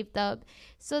money saved up.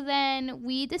 So then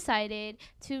we decided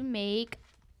to make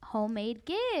homemade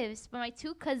gifts. But my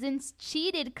 2 cousins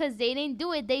cheated because they didn't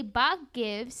do it. They bought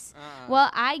gifts. Well,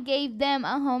 I gave them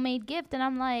a homemade gift, and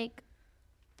I'm like,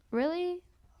 really?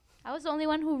 I was the only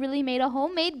one who really made a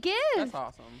homemade gift. That's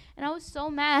awesome. And I was so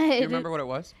mad. You remember what it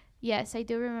was? Yes, I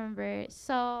do remember.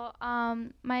 So,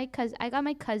 I got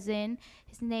my cousin.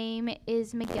 His name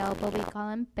is Miguel, but we call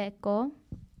him Peco.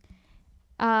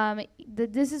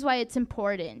 This is why it's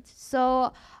important.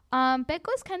 So,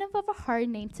 Peco is kind of a hard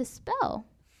name to spell.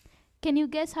 Can you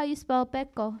guess how you spell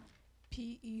Peco?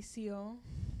 PECO.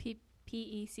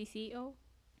 Pecco.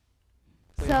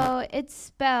 So it's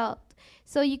spelled.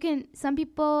 So you can. Some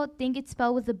people think it's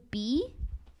spelled with a B,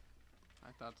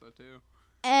 I thought so too.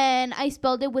 and I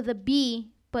spelled it with a B,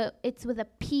 but it's with a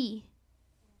P,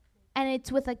 and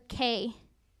it's with a K,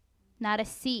 not a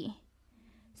C.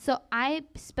 So I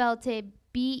spelled it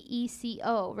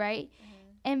Becco, right?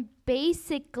 And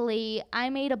basically, I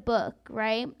made a book,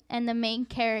 right? And the main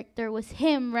character was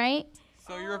him, right?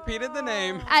 So you repeated the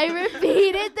name. I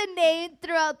repeated the name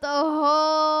throughout the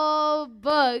whole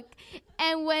book.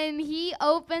 And when he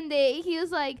opened it, he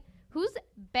was like, "Who's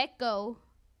Becco?"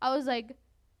 I was like,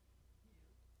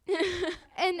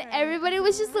 and everybody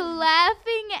was just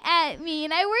laughing at me.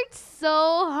 And I worked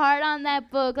so hard on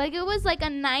that book. Like, it was like a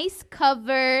nice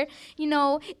cover. You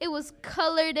know, it was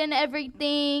colored and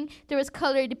everything. There was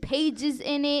colored pages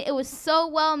in it. It was so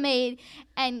well made.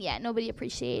 And yeah, nobody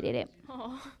appreciated it.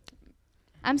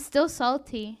 I'm still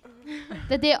salty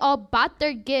that they all bought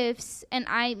their gifts and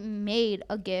I made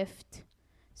a gift.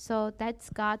 So that's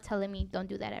God telling me, don't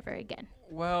do that ever again.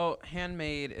 Well,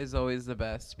 handmade is always the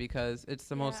best because it's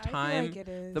the most I feel time, like it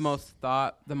is. the most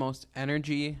thought, the most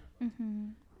energy,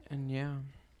 Mhm. and yeah.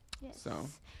 Yes. So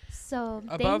So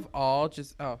above all,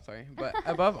 but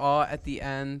above all, at the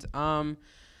end, I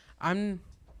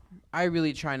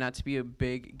really try not to be a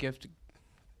big gift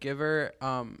giver.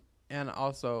 And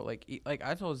also, like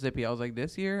I told Zippy, I was like,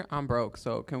 this year I'm broke,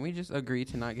 so can we just agree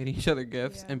to not get each other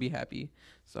gifts and be happy?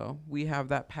 So we have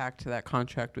that pact, that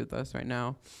contract with us right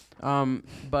now.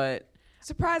 But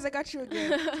Surprise! I got you a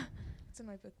gift. It's in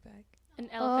my book bag. An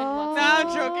elephant walks Nah, I'm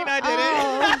joking. I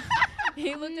didn't.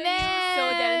 He looked at you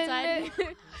so dead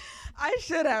inside. I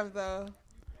should have though.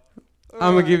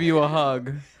 I'm gonna give you a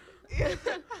hug.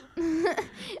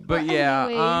 But yeah,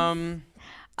 anyways,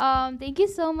 thank you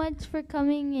so much for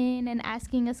coming in and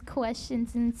asking us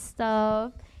questions and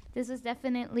stuff. This was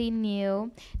definitely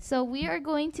new. So we are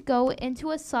going to go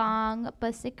into a song,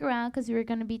 but stick around because we're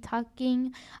going to be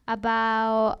talking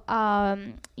about,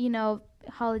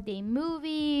 holiday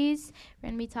movies. We're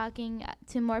going to be talking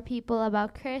to more people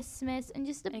about Christmas and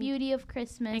just the beauty of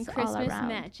Christmas And all Christmas around.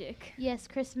 magic. Yes,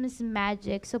 Christmas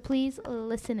magic. So please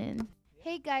listen in.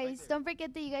 Hey guys, don't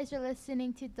forget that you guys are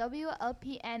listening to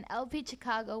WLPN LP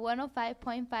Chicago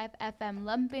 105.5 FM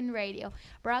Lumpin Radio,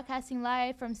 broadcasting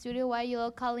live from Studio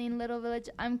YULO Colleen Little Village.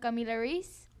 I'm Camila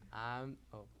Reese.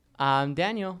 I'm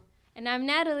Daniel. And I'm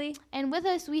Natalie. And with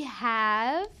us we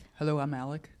have... Hello, I'm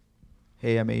Alec.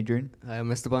 Hey, I'm Adrian. Hi,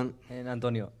 I'm Esteban. And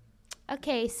Antonio.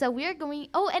 Okay, so we are going...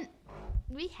 Oh, and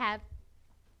we have...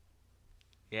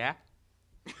 Yeah?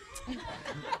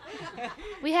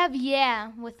 We have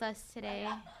with us today.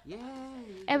 Yeah.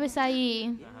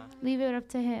 Ebesai. Leave it up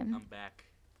to him. I'm back.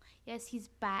 Yes, he's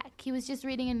back. He was just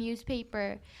reading a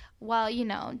newspaper while,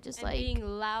 just And like... being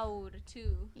loud,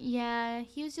 too. Yeah,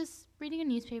 he was just reading a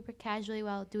newspaper casually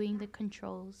while doing the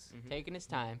controls. Taking his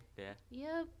time. Yeah.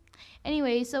 Yep.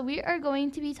 Anyway, so we are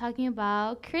going to be talking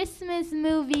about Christmas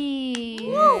movies.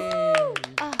 The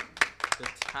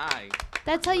tie.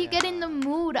 That's how you get in the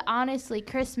mood, honestly,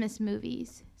 Christmas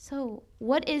movies. So,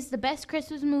 what is the best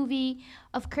Christmas movie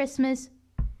of Christmas?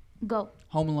 Go.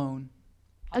 Home Alone.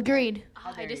 Agreed.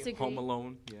 I disagree. Home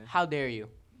Alone. Yeah. How dare you?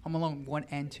 Home Alone 1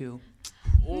 and 2.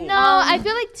 No, I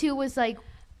feel like 2 was like...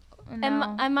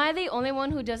 Am I the only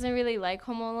one who doesn't really like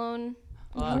Home Alone?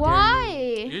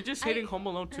 Why? You're just hating Home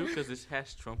Alone 2 because it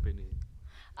has Trump in it.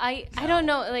 I don't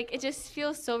know, like, it just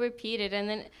feels so repeated. And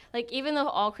then, like, even though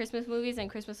all Christmas movies and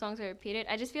Christmas songs are repeated,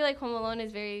 I just feel like Home Alone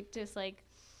is very just, like,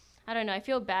 I don't know. I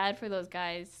feel bad for those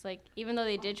guys. Like, even though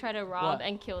they did try to rob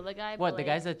and kill the guy. What, but, the like,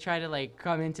 guys that try to, like,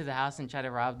 come into the house and try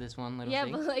to rob this one little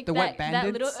thing? but, like, The Wet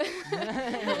Bandits? The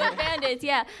Wet Bandits,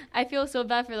 yeah. I feel so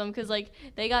bad for them because, like,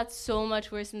 they got so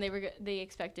much worse than they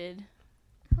expected.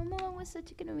 Home Alone was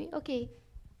such a good movie. Okay,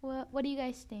 what do you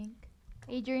guys think?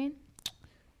 Adrian?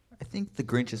 I think The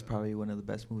Grinch is probably one of the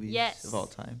best movies of all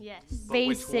time. Yes.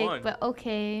 Basic, but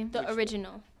okay. The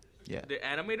original. Yeah. The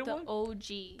animated one? The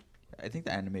OG. I think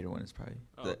the animated one is probably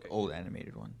the old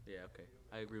animated one. Yeah, okay.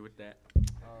 I agree with that.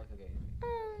 Okay.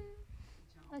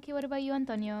 Okay, what about you,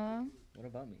 Antonio? What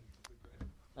about me?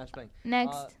 I'm just playing.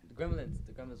 Next. The Gremlins.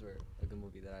 The Gremlins were a good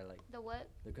movie that I liked. The what?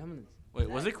 The Gremlins. Wait,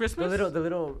 was it Christmas? The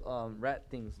little rat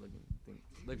things looking thing.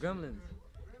 The Gremlins.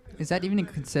 Is that even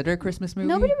considered a Christmas movie?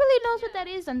 Nobody really knows what that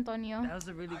is, Antonio. That was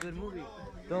a really good movie.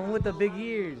 The one with the big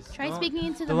ears. Try speaking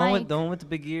into the one mic. with the one with the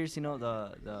big ears. You know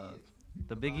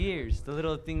the big ears. The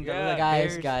little thing that Yeah. look like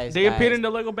Guys, bears. guys, They appeared in the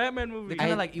Lego Batman movie. They're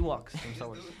kind of like Ewoks from Star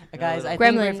Wars. Guys, I think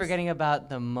Gremlins. we're forgetting about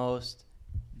the most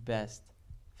best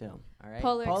film. All right,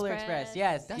 Polar Express. Express.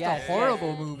 Yes, That's yes. a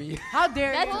horrible movie. How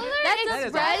dare you? Polar That is a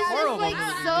Express is horrible like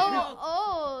movie. so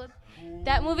old.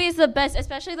 That movie is the best,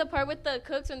 especially the part with the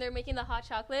cooks when they're making the hot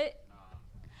chocolate.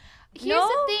 Here's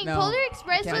the thing, No. Polar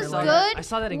Express can't was relate. good I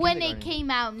saw that in when it kindergarten. came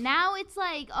out. Now it's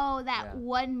like, oh, that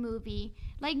one movie.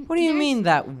 Like, What do you there's- mean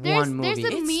that there's, one movie?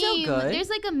 There's a It's meme. still good. There's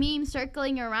like a meme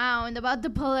circling around about the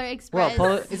Polar Express.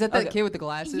 Is that the kid with the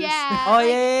glasses? Yeah. Oh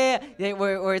like- yeah,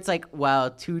 where it's like, wow,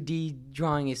 2D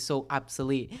drawing is so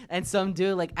obsolete, and some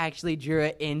dude like actually drew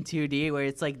it in 2D, where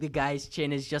it's like the guy's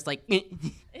chin is just like.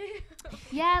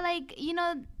 Yeah, like,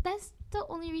 that's the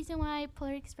only reason why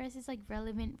Polar Express is like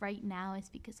relevant right now is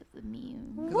because of the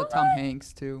meme. Because of Tom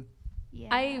Hanks too.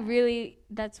 Yeah.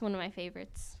 That's one of my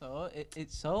favorites. So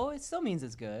it still means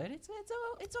it's good.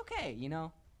 It's okay, you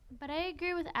know. But I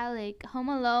agree with Alec. Home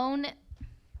Alone.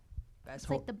 That's It's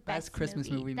like the best Christmas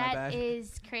movie. My That bad.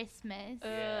 is Christmas.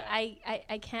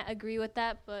 I can't agree with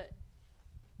that, but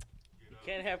You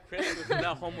can't have Christmas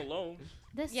without Home Alone.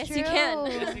 That's yes, true. you can.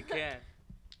 Yes, you can.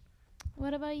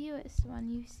 What about you,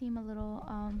 Esteban? You seem a little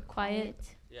quiet.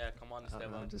 Yeah, come on,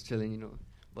 Esteban. I'm just chilling, you know.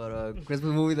 But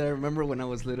Christmas movie that I remember when I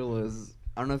was little was,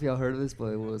 I don't know if y'all heard of this, but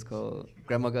it was called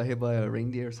Grandma Got Hit by a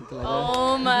Reindeer or something like that.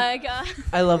 Oh my god.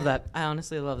 I love that. I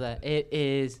honestly love that. It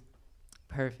is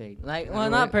perfect. Like, well,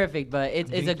 not perfect, but it's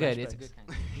a good. It's a good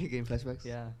kind. You getting flashbacks?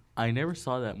 Yeah. I never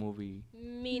saw that movie.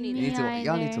 Me You neither. need to,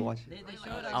 y'all need to watch it.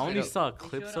 I only saw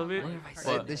clips of it.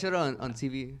 But They showed it on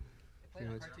TV.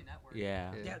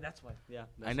 yeah. Yeah, that's why. Yeah.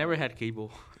 I never had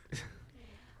cable.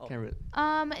 Can't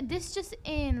read. This just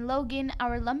in. Logan,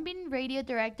 our Lumbin radio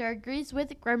director, agrees with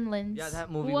Gremlins. Yeah, that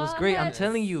movie was great. I'm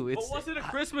telling you, it's. was it a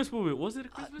Christmas movie? Was it a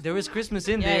Christmas? There was Christmas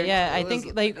in Yeah, there. yeah. I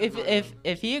think like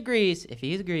if he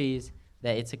agrees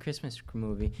that it's a Christmas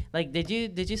movie. Like, did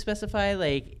you specify,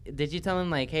 like, did you tell him,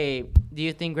 like, hey, do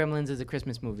you think Gremlins is a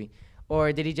Christmas movie,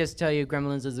 or did he just tell you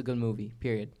Gremlins is a good movie?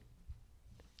 Period.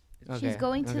 She's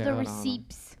going to the hold on.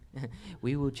 receipts.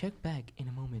 We will check back in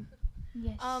a moment.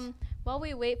 Yes. While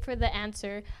we wait for the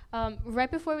answer,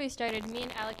 right before we started, me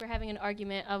and Alec were having an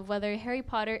argument of whether Harry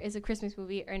Potter is a Christmas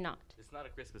movie or not. It's not a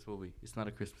Christmas movie. It's not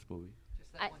a Christmas movie.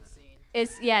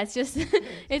 It's just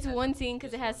it's one scene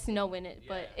because it has snow in it,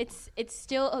 but it's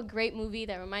still a great movie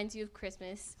that reminds you of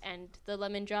Christmas and the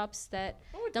lemon drops that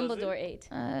Dumbledore ate.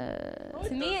 To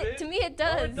me it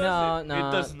does. No, It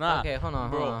does not. Okay, hold on,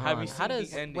 Bro, hold on. have hold you on. How seen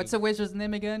does the ending? What's the wizard's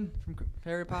name again from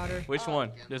Harry Potter? Which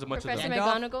one? There's a bunch Professor of them.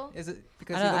 McGonagall? Is it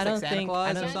because I he don't- looks I like don't Santa think- Claus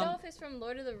I or don't- something? Gandalf is from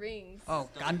Lord of the Rings. Oh,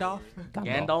 Gandalf.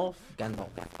 Gandalf? Gandalf.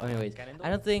 Anyways, I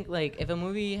don't think, like, if a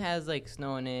movie has like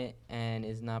snow in it and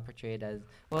is not portrayed as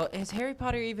well, is Harry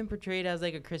Potter even portrayed as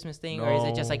like a Christmas thing, or is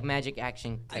it just No. like magic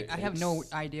action? I have no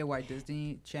idea why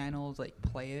Disney channels like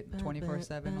play it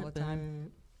 24/7 all the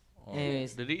time. Oh.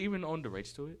 Anyways. Did they even own the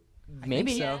rights to it? I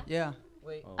Maybe. think so. Yeah.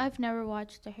 Wait. I've never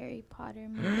watched a Harry Potter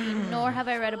movie, nor have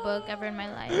I read a book ever in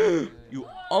my life. You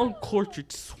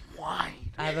uncultured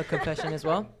swine. I have a confession as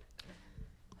well.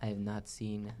 I have not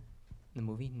seen the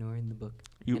movie nor in the book,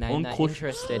 You and I'm not uncultured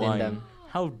interested swine. in them.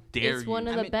 How dare It's you? one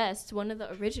of the mean- best, one of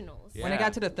the originals. When I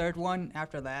got to the third one,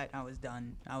 after that, I was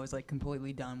done. I was like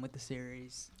completely done with the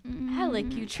series.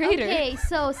 Alec, you traitor. Okay,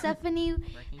 so Stephanie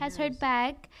has heard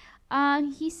back.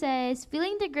 He says,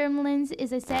 feeling the Gremlins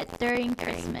is a set during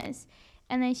Christmas.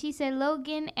 And then she said,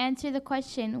 Logan, answer the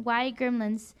question, why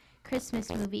Gremlins Christmas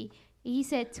movie? He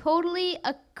said, totally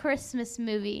a Christmas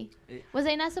movie. Was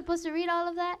I not supposed to read all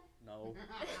of that? No.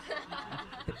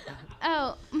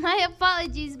 Oh, my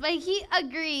apologies, but he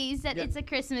agrees that it's a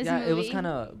Christmas Yeah, movie. it was kind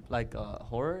of like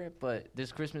horror, but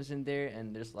there's Christmas in there,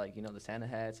 and there's like the Santa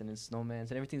hats and the snowmans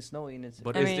and everything's snowy, and it's.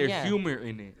 But I is mean, there yeah. humor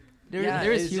in it?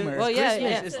 There is humor. Well, yeah,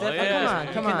 yeah. It's Oh, definitely.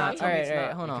 yeah. Come on. All tell me it's right.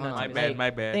 not. Hold You on. cannot My tell me bad, it's my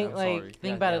bad. Think I'm like sorry.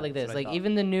 think about it like that's this. what I Like thought.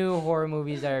 even the new horror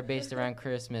movies that are based around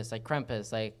Christmas, like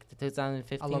Krampus, like the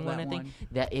 2015 I love one, that I think one.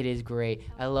 that it is great.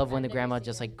 I love when the grandma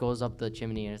just like goes up the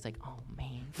chimney and it's like, oh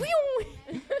man,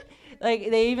 like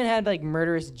they even had like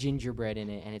murderous gingerbread in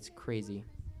it, and it's crazy.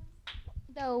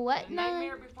 The what now?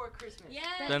 Before Christmas.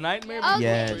 The Nightmare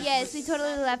Okay, Before yes, we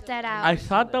totally left that out. I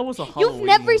thought that was a Halloween You've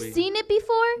never movie. seen it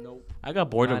before? Nope. I got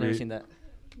bored I've of never it. seen that.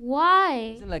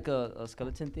 Why? Isn't it like a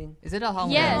skeleton thing? Is it a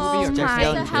Halloween Yes, movie or Oh just my it's a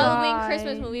Halloween? Halloween God.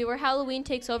 Christmas movie where Halloween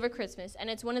takes over Christmas, and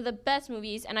it's one of the best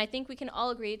movies, and I think we can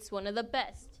all agree it's one of the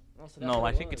best. No,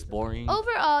 I think it's boring.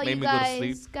 Overall, Made you me go to guys,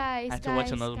 sleep. guys, I had to guys,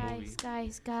 watch another guys,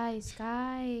 movie.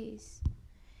 guys.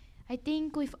 I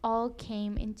think we've all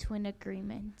came into an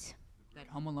agreement. That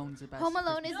Home Alone's the best. Home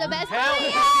Alone is the best Hell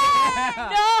movie.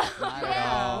 Not at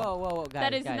Yeah. all. Whoa, guys,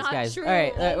 That is guys, not guys. true. All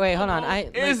right, wait, hold on.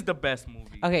 It is the best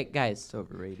movie. Okay, guys. It's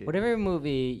overrated. Whatever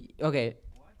movie, okay,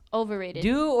 Overrated.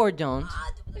 do or don't,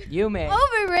 you may.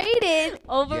 Overrated.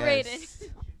 Overrated. Yes.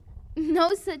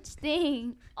 no such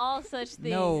thing. All such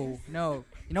things. No.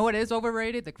 You know what is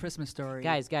overrated? The Christmas Story.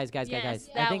 Guys. Yes,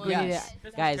 I think we that need one. to,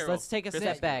 Christmas guys. Carol. Let's take a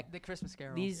step back. The Christmas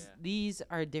Carol. These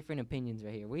are different opinions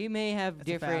right here. We may have That's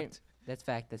a different. fact. That's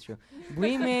fact. That's true.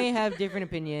 We may have different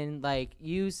opinion. Like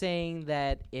you saying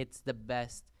that it's the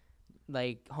best,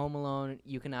 like Home Alone,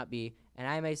 you cannot be, and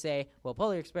I may say, well,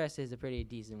 Polar Express is a pretty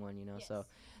decent one, you know.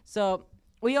 So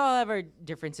we all have our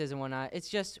differences and whatnot. It's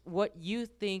just what you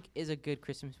think is a good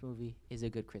Christmas movie is a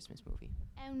good Christmas movie.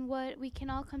 And what we can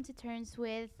all come to terms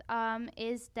with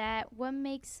is that what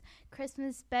makes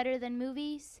Christmas better than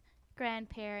movies?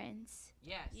 Grandparents.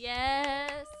 Yes.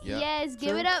 Yes,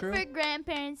 give it up for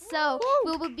grandparents. So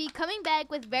we will be coming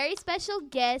back with very special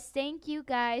guests. Thank you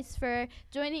guys for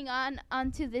joining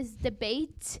onto this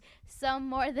debate. Some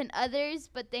more than others,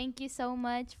 but thank you so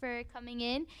much for coming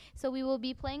in. So we will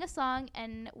be playing a song,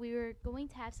 and we are going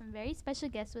to have some very special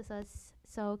guests with us.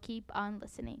 So keep on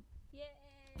listening.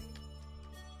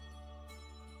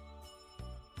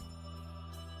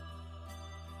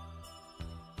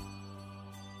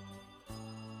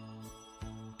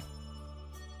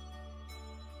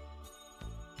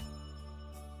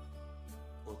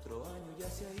 Otro año ya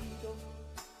se ha ido,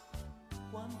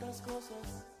 cuántas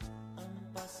cosas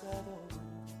han pasado.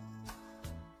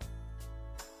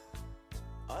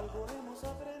 Algo hemos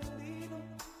aprendido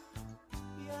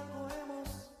y algo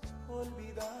hemos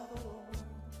olvidado.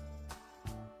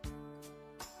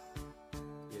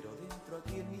 Pero dentro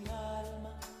aquí en mi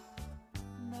alma,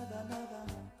 nada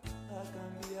ha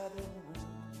cambiado.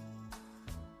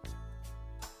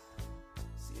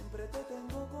 Siempre te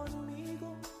tengo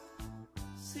conmigo.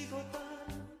 Sigo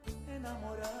tan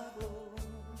enamorado.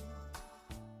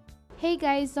 Hey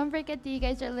guys, don't forget that you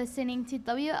guys are listening to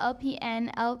WLPN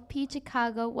LP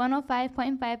Chicago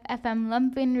 105.5 FM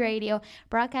Lumpin Radio,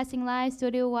 broadcasting live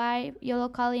studio wide,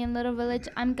 Yollocalli in Little Village.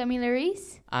 I'm Camila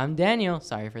Reese. I'm Daniel.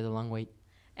 Sorry for the long wait.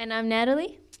 And I'm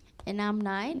Natalie. And I'm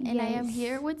Nine. And I am Yes.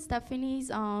 here with Stephanie's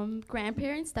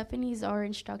grandparents. Stephanie's our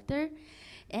instructor.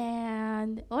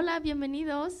 And hola,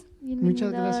 bienvenidos.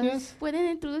 Muchas gracias. ¿Pueden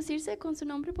introducirse con su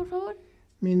nombre, por favor?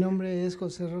 Mi nombre es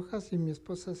José Rojas y mi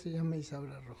esposa se llama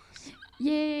Isaura Rojas.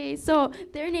 Yay! So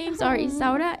their names are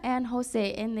Isaura and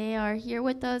Jose, and they are here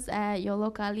with us at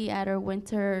Yollocalli at our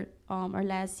winter, our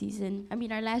last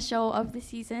show of the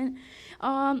season.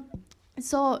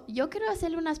 So yo quiero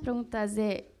hacerle unas preguntas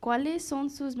de cuáles son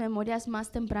sus memorias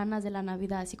más tempranas de la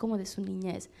Navidad, así como de su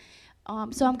niñez.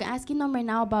 So I'm asking them right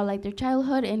now about like their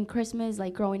childhood and Christmas,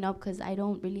 like growing up, because I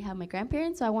don't really have my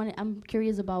grandparents. So I'm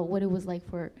curious about what it was like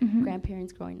for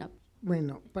grandparents growing up.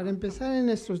 Bueno, para empezar, en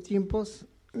nuestros tiempos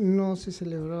no se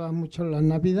celebraba mucho la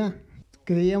Navidad.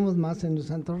 Creíamos más en los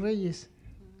Santos Reyes.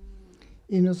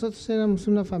 Y nosotros éramos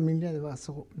una familia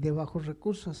de bajos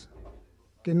recursos,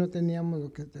 que no teníamos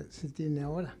lo que se tiene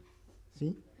ahora,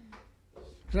 ¿sí?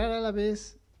 Rara la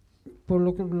vez, por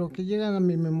lo que llega a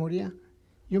mi memoria,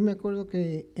 yo me acuerdo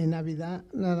que en Navidad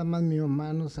nada más mi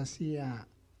mamá nos hacía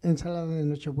ensalada de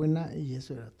Nochebuena y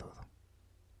eso era todo.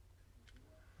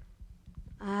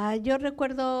 Yo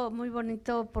recuerdo muy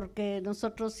bonito porque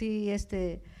nosotros sí,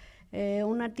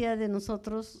 una tía de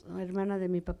nosotros, hermana de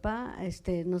mi papá,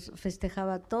 nos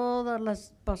festejaba todas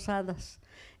las posadas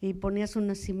y ponía su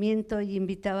nacimiento y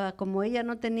invitaba, como ella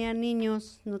no tenía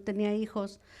niños, no tenía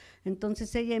hijos,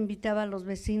 entonces ella invitaba a los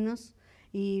vecinos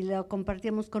y lo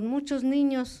compartíamos con muchos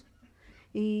niños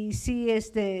y sí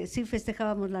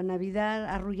festejábamos la Navidad,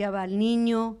 arrullaba al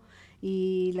niño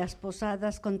y las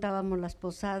posadas, contábamos las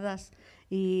posadas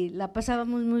y la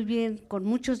pasábamos muy bien con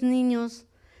muchos niños.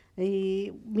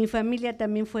 Y mi familia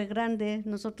también fue grande,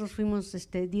 nosotros fuimos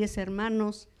 10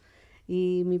 hermanos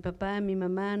y mi papá, mi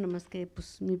mamá, nomás que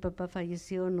pues mi papá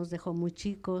falleció, nos dejó muy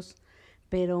chicos.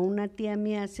 Pero una tía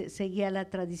mía seguía la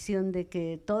tradición de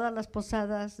que todas las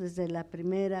posadas, desde la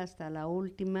primera hasta la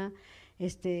última,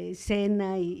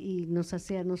 cena y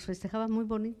nos festejaba muy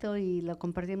bonito y lo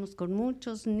compartíamos con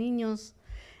muchos niños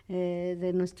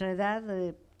de nuestra edad,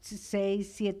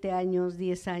 6, 7 años,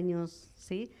 10 años,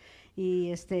 ¿sí?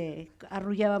 Y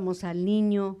arrullábamos al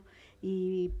niño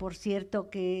y por cierto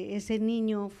que ese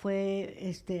niño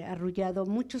fue arrullado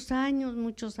muchos años,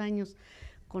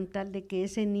 con tal de que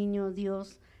ese niño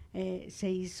Dios se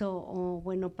hizo,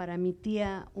 para mi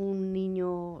tía, un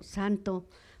niño santo,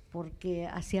 porque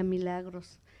hacía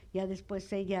milagros. Ya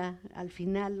después ella al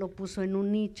final lo puso en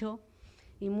un nicho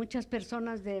y muchas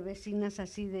personas de vecinas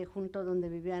así de junto donde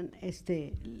vivían,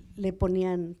 le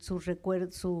ponían su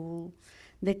recuerdo,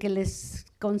 de que les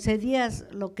concedías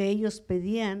lo que ellos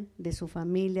pedían de su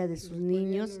familia, de sus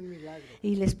niños,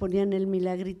 y les ponían el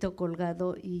milagrito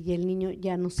colgado y el niño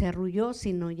ya no se arrulló,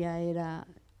 sino ya era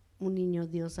un niño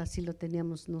Dios, así lo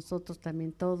teníamos nosotros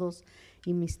también todos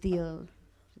y mis tíos,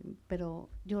 pero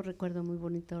yo recuerdo muy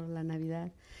bonito la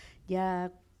Navidad.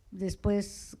 Ya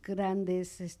después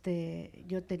grandes,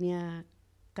 yo tenía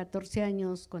 14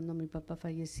 años cuando mi papá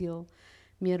falleció,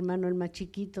 mi hermano el más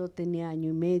chiquito tenía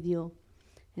año y medio,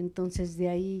 entonces de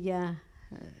ahí ya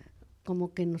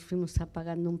como que nos fuimos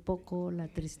apagando un poco la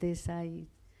tristeza y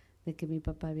de que mi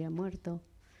papá había muerto,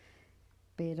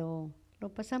 pero lo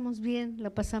pasamos bien,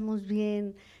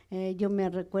 yo me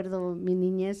recuerdo mi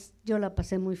niñez, yo la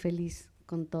pasé muy feliz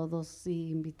con todos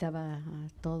y invitaba a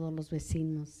todos los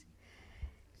vecinos,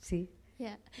 sí.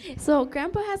 Yeah. So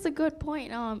Grandpa has a good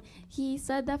point. He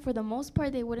said that for the most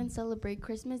part they wouldn't celebrate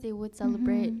Christmas. They would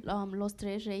celebrate Los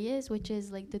Tres Reyes, which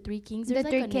is like the three kings. The There's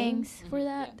three like a name kings. for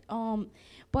that.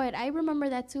 But I remember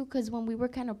that too, because when we were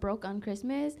kind of broke on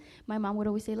Christmas, my mom would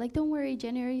always say like, "Don't worry,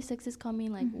 January 6th is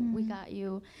coming. Like we got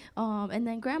you." And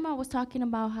then Grandma was talking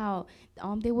about how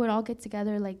they would all get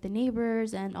together, like the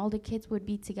neighbors and all the kids would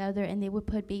be together, and they would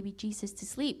put baby Jesus to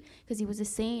sleep because he was a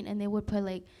saint, and they would put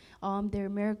like their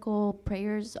miracle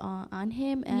prayers on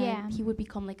him, and Yeah. he would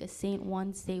become like a saint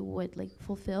once they would like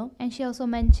fulfill. And she also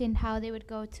mentioned how they would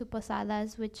go to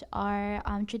posadas, which are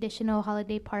traditional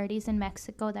holiday parties in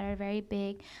Mexico that are very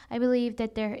big. I believe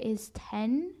that there is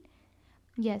 10.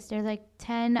 Yes, there's like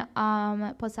 10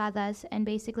 posadas, and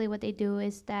basically what they do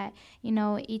is that, you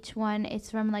know, each one is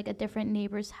from like a different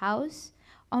neighbor's house.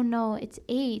 Oh no, it's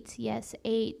 8. Yes,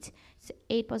 8. It's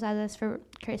 8 posadas for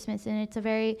Christmas, and it's a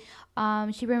very,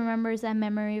 she remembers that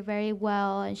memory very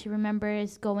well, and she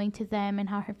remembers going to them and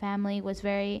how her family was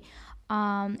very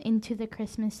into the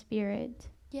Christmas spirit.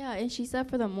 Yeah, and she said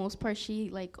for the most part she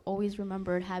like always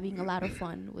remembered having a lot of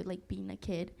fun with like being a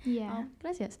kid. Yeah.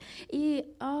 Gracias. Y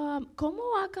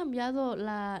 ¿cómo ha cambiado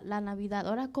la Navidad?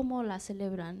 Ahora cómo la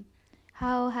celebran?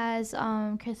 How has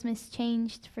Christmas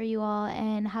changed for you all,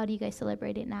 and how do you guys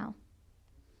celebrate it now?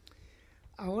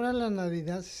 Ahora la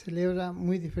Navidad se celebra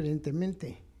muy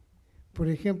diferentemente. Por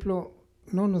ejemplo,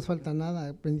 no nos falta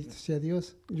nada, bendito sea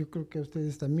Dios. Yo creo que a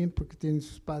ustedes también, porque tienen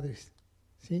sus padres,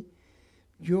 ¿sí?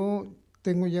 Yo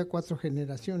tengo ya 4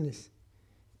 generaciones.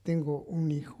 Tengo un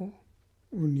hijo,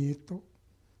 un nieto.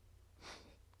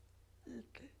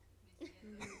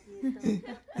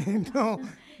 No,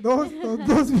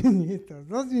 dos bisnietos.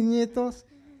 2 bisnietos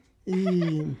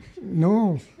y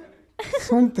no,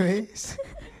 son 3.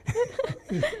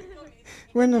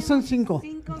 Bueno, son 5.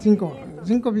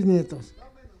 5 bisnietos.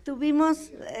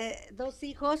 Tuvimos 2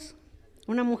 hijos,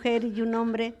 una mujer y un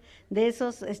hombre. De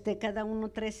esos, cada uno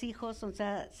 3 hijos, o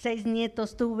sea, 6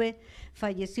 nietos tuve.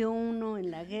 Falleció uno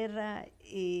en la guerra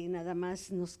y nada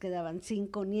más nos quedaban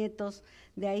 5 nietos.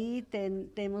 De ahí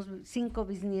tenemos 5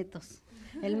 bisnietos.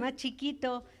 El más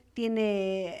chiquito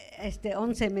tiene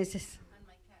 11 meses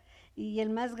y el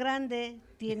más grande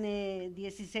tiene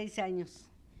 16 años.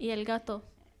 ¿Y el gato?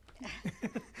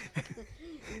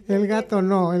 El gato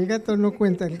no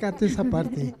cuenta, el gato es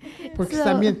aparte, porque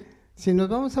también, si nos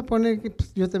vamos a poner,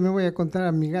 pues, yo también voy a contar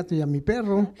a mi gato y a mi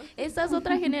perro. Esta es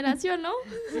otra generación, ¿no?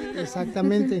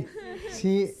 Exactamente,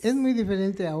 sí, es muy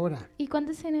diferente ahora. ¿Y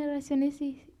cuántas generaciones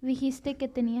dijiste que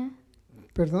tenía?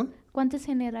 ¿Perdón? ¿Cuántas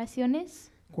generaciones?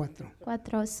 4.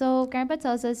 4. So Grandpa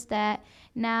tells us that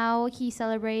now he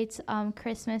celebrates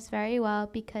Christmas very well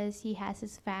because he has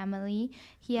his family.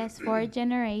 He has 4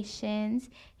 generations.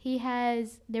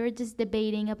 They were just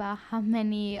debating about how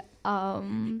many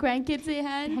grandkids they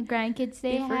had. Grandkids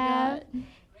they have. Forgot.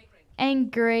 And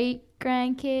great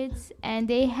grandkids. And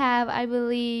they have, I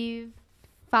believe,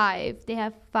 5. They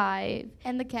have 5.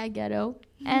 And the cat ghetto.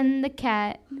 And the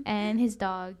cat and his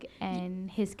dog and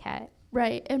his cat.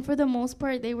 Right, and for the most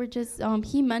part, they were just,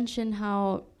 he mentioned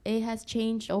how it has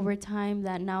changed over time,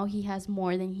 that now he has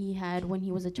more than he had when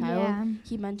he was a child. Yeah.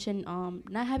 He mentioned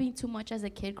not having too much as a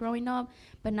kid growing up,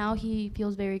 but now he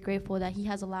feels very grateful that he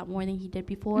has a lot more than he did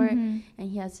before, and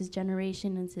he has his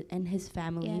generation and his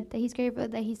family. Yeah, that he's grateful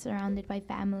that he's surrounded by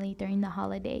family during the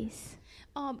holidays.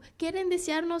 ¿Quieren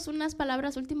desearnos unas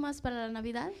palabras últimas para la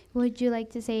Navidad? Would you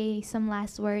like to say some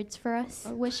last words for us?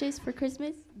 Or wishes for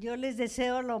Christmas? Yo les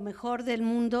deseo lo mejor del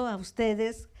mundo a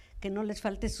ustedes, que no les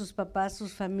falte sus papás,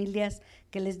 sus familias,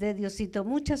 que les dé Diosito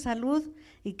mucha salud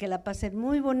y que la pasen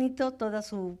muy bonito toda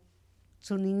su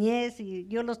niñez. Y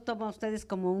yo los tomo a ustedes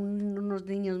como unos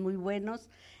niños muy buenos,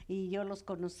 y yo los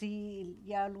conocí,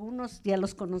 ya algunos ya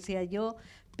los conocía yo,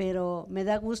 pero me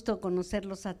da gusto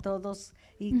conocerlos a todos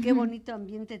y qué bonito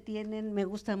ambiente tienen, me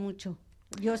gusta mucho.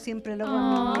 Yo siempre lo hago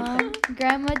a mi nieta.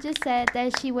 Grandma just said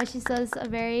that she wishes us a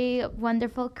very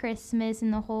wonderful Christmas in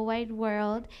the whole wide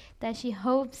world, that she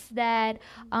hopes that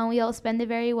we all spend it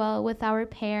very well with our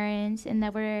parents, and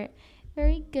that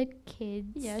Very good kids.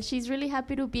 Yeah, she's really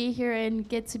happy to be here and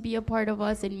get to be a part of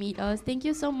us and meet us. Thank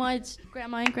you so much,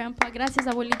 Grandma and Grandpa. Gracias,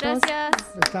 abuelitos.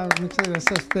 Muchas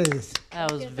gracias a ustedes.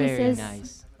 That was very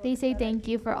nice. They say thank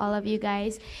you for all of you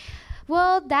guys.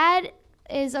 Well, that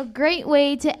is a great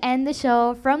way to end the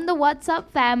show from the What's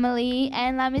Up family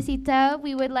and La Mesita.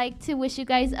 We would like to wish you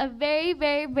guys a very,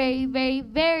 very, very, very,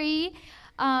 very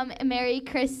Merry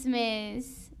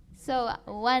Christmas. So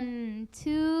 1,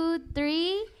 2,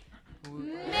 3.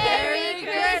 Merry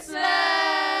Christmas!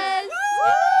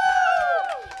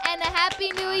 And a Happy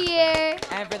New Year!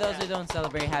 And for those who don't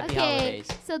celebrate, happy holidays.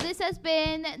 So this has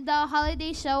been the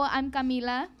Holiday Show. I'm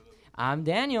Camila. I'm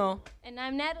Daniel. And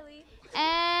I'm Natalie.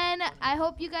 And I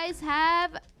hope you guys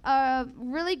have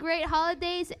really great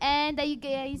holidays and that you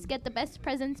guys get the best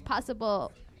presents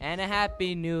possible. And a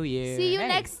Happy New Year. See you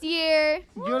next year.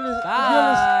 Yo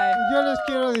les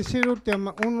quiero decir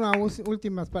unas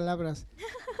últimas palabras.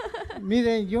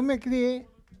 Miren, yo me crié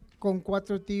con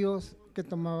 4 tíos que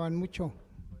tomaban mucho.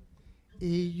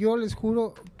 Y yo les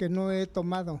juro que no he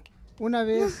tomado. Una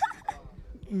vez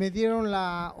me dieron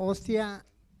la hostia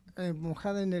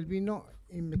mojada en el vino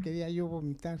y me quería yo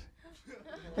vomitar.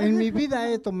 En mi vida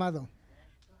he tomado.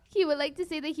 He would like to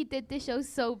say that he did the show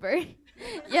sober.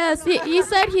 Yes, he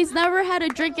said he's never had a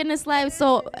drink in his life.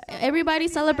 So everybody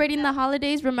celebrating the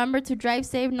holidays, remember to drive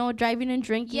safe, no driving and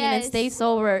drinking, and stay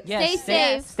sober. Yes, Stay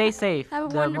safe. Stay safe. Have a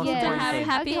The wonderful most day. important thing.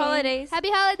 Happy holidays. Happy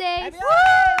holidays.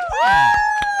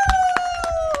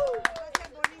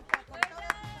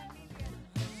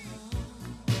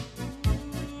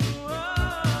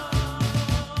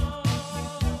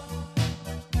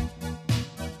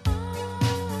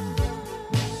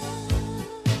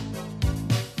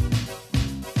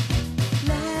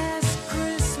 Last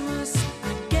Christmas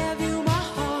I gave you my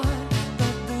heart,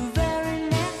 but the very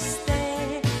next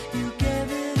day you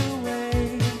gave it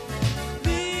away.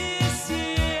 This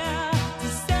year, to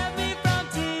save me from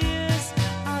tears,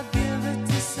 I'll give it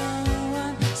to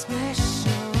someone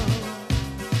special.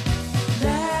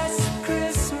 Last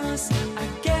Christmas I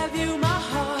gave you my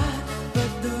heart,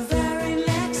 but the very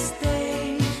next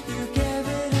day you gave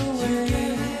it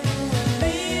away.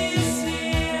 This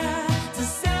year, to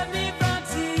save me from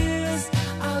tears,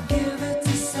 I'll give it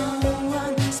to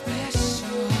someone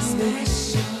special.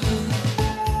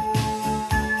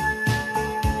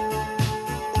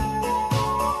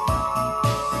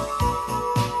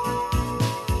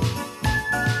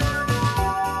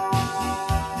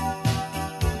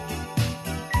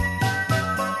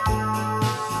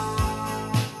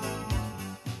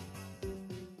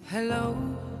 Hello,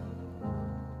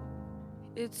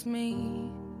 it's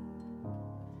me.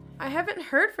 I haven't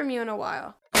heard from you in a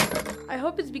while. I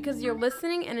hope it's because you're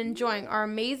listening and enjoying our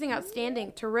amazing,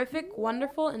 outstanding, terrific,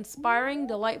 wonderful, inspiring,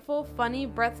 delightful, funny,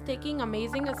 breathtaking,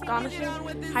 amazing, astonishing,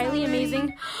 highly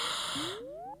amazing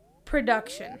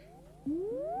production.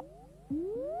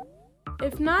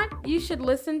 If not, you should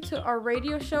listen to our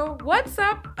radio show, What's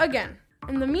Up, again.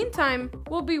 In the meantime,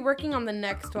 we'll be working on the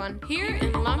next one here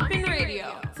in Lumpin'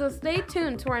 Radio. So stay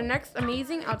tuned to our next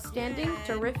amazing, outstanding,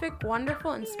 terrific,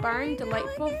 wonderful, inspiring,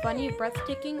 delightful, funny,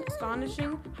 breathtaking,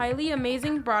 astonishing, highly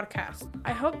amazing broadcast.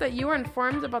 I hope that you are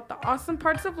informed about the awesome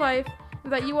parts of life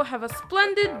and that you will have a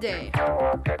splendid day.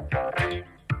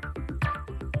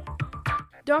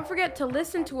 Don't forget to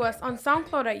listen to us on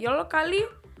SoundCloud at Yolocali,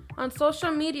 on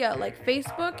social media like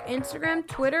Facebook, Instagram,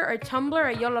 Twitter, or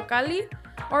Tumblr at Yolocali,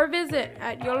 or visit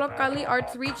at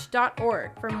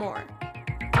yolocaliartsreach.org for more.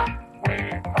 We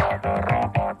are the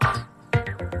robots.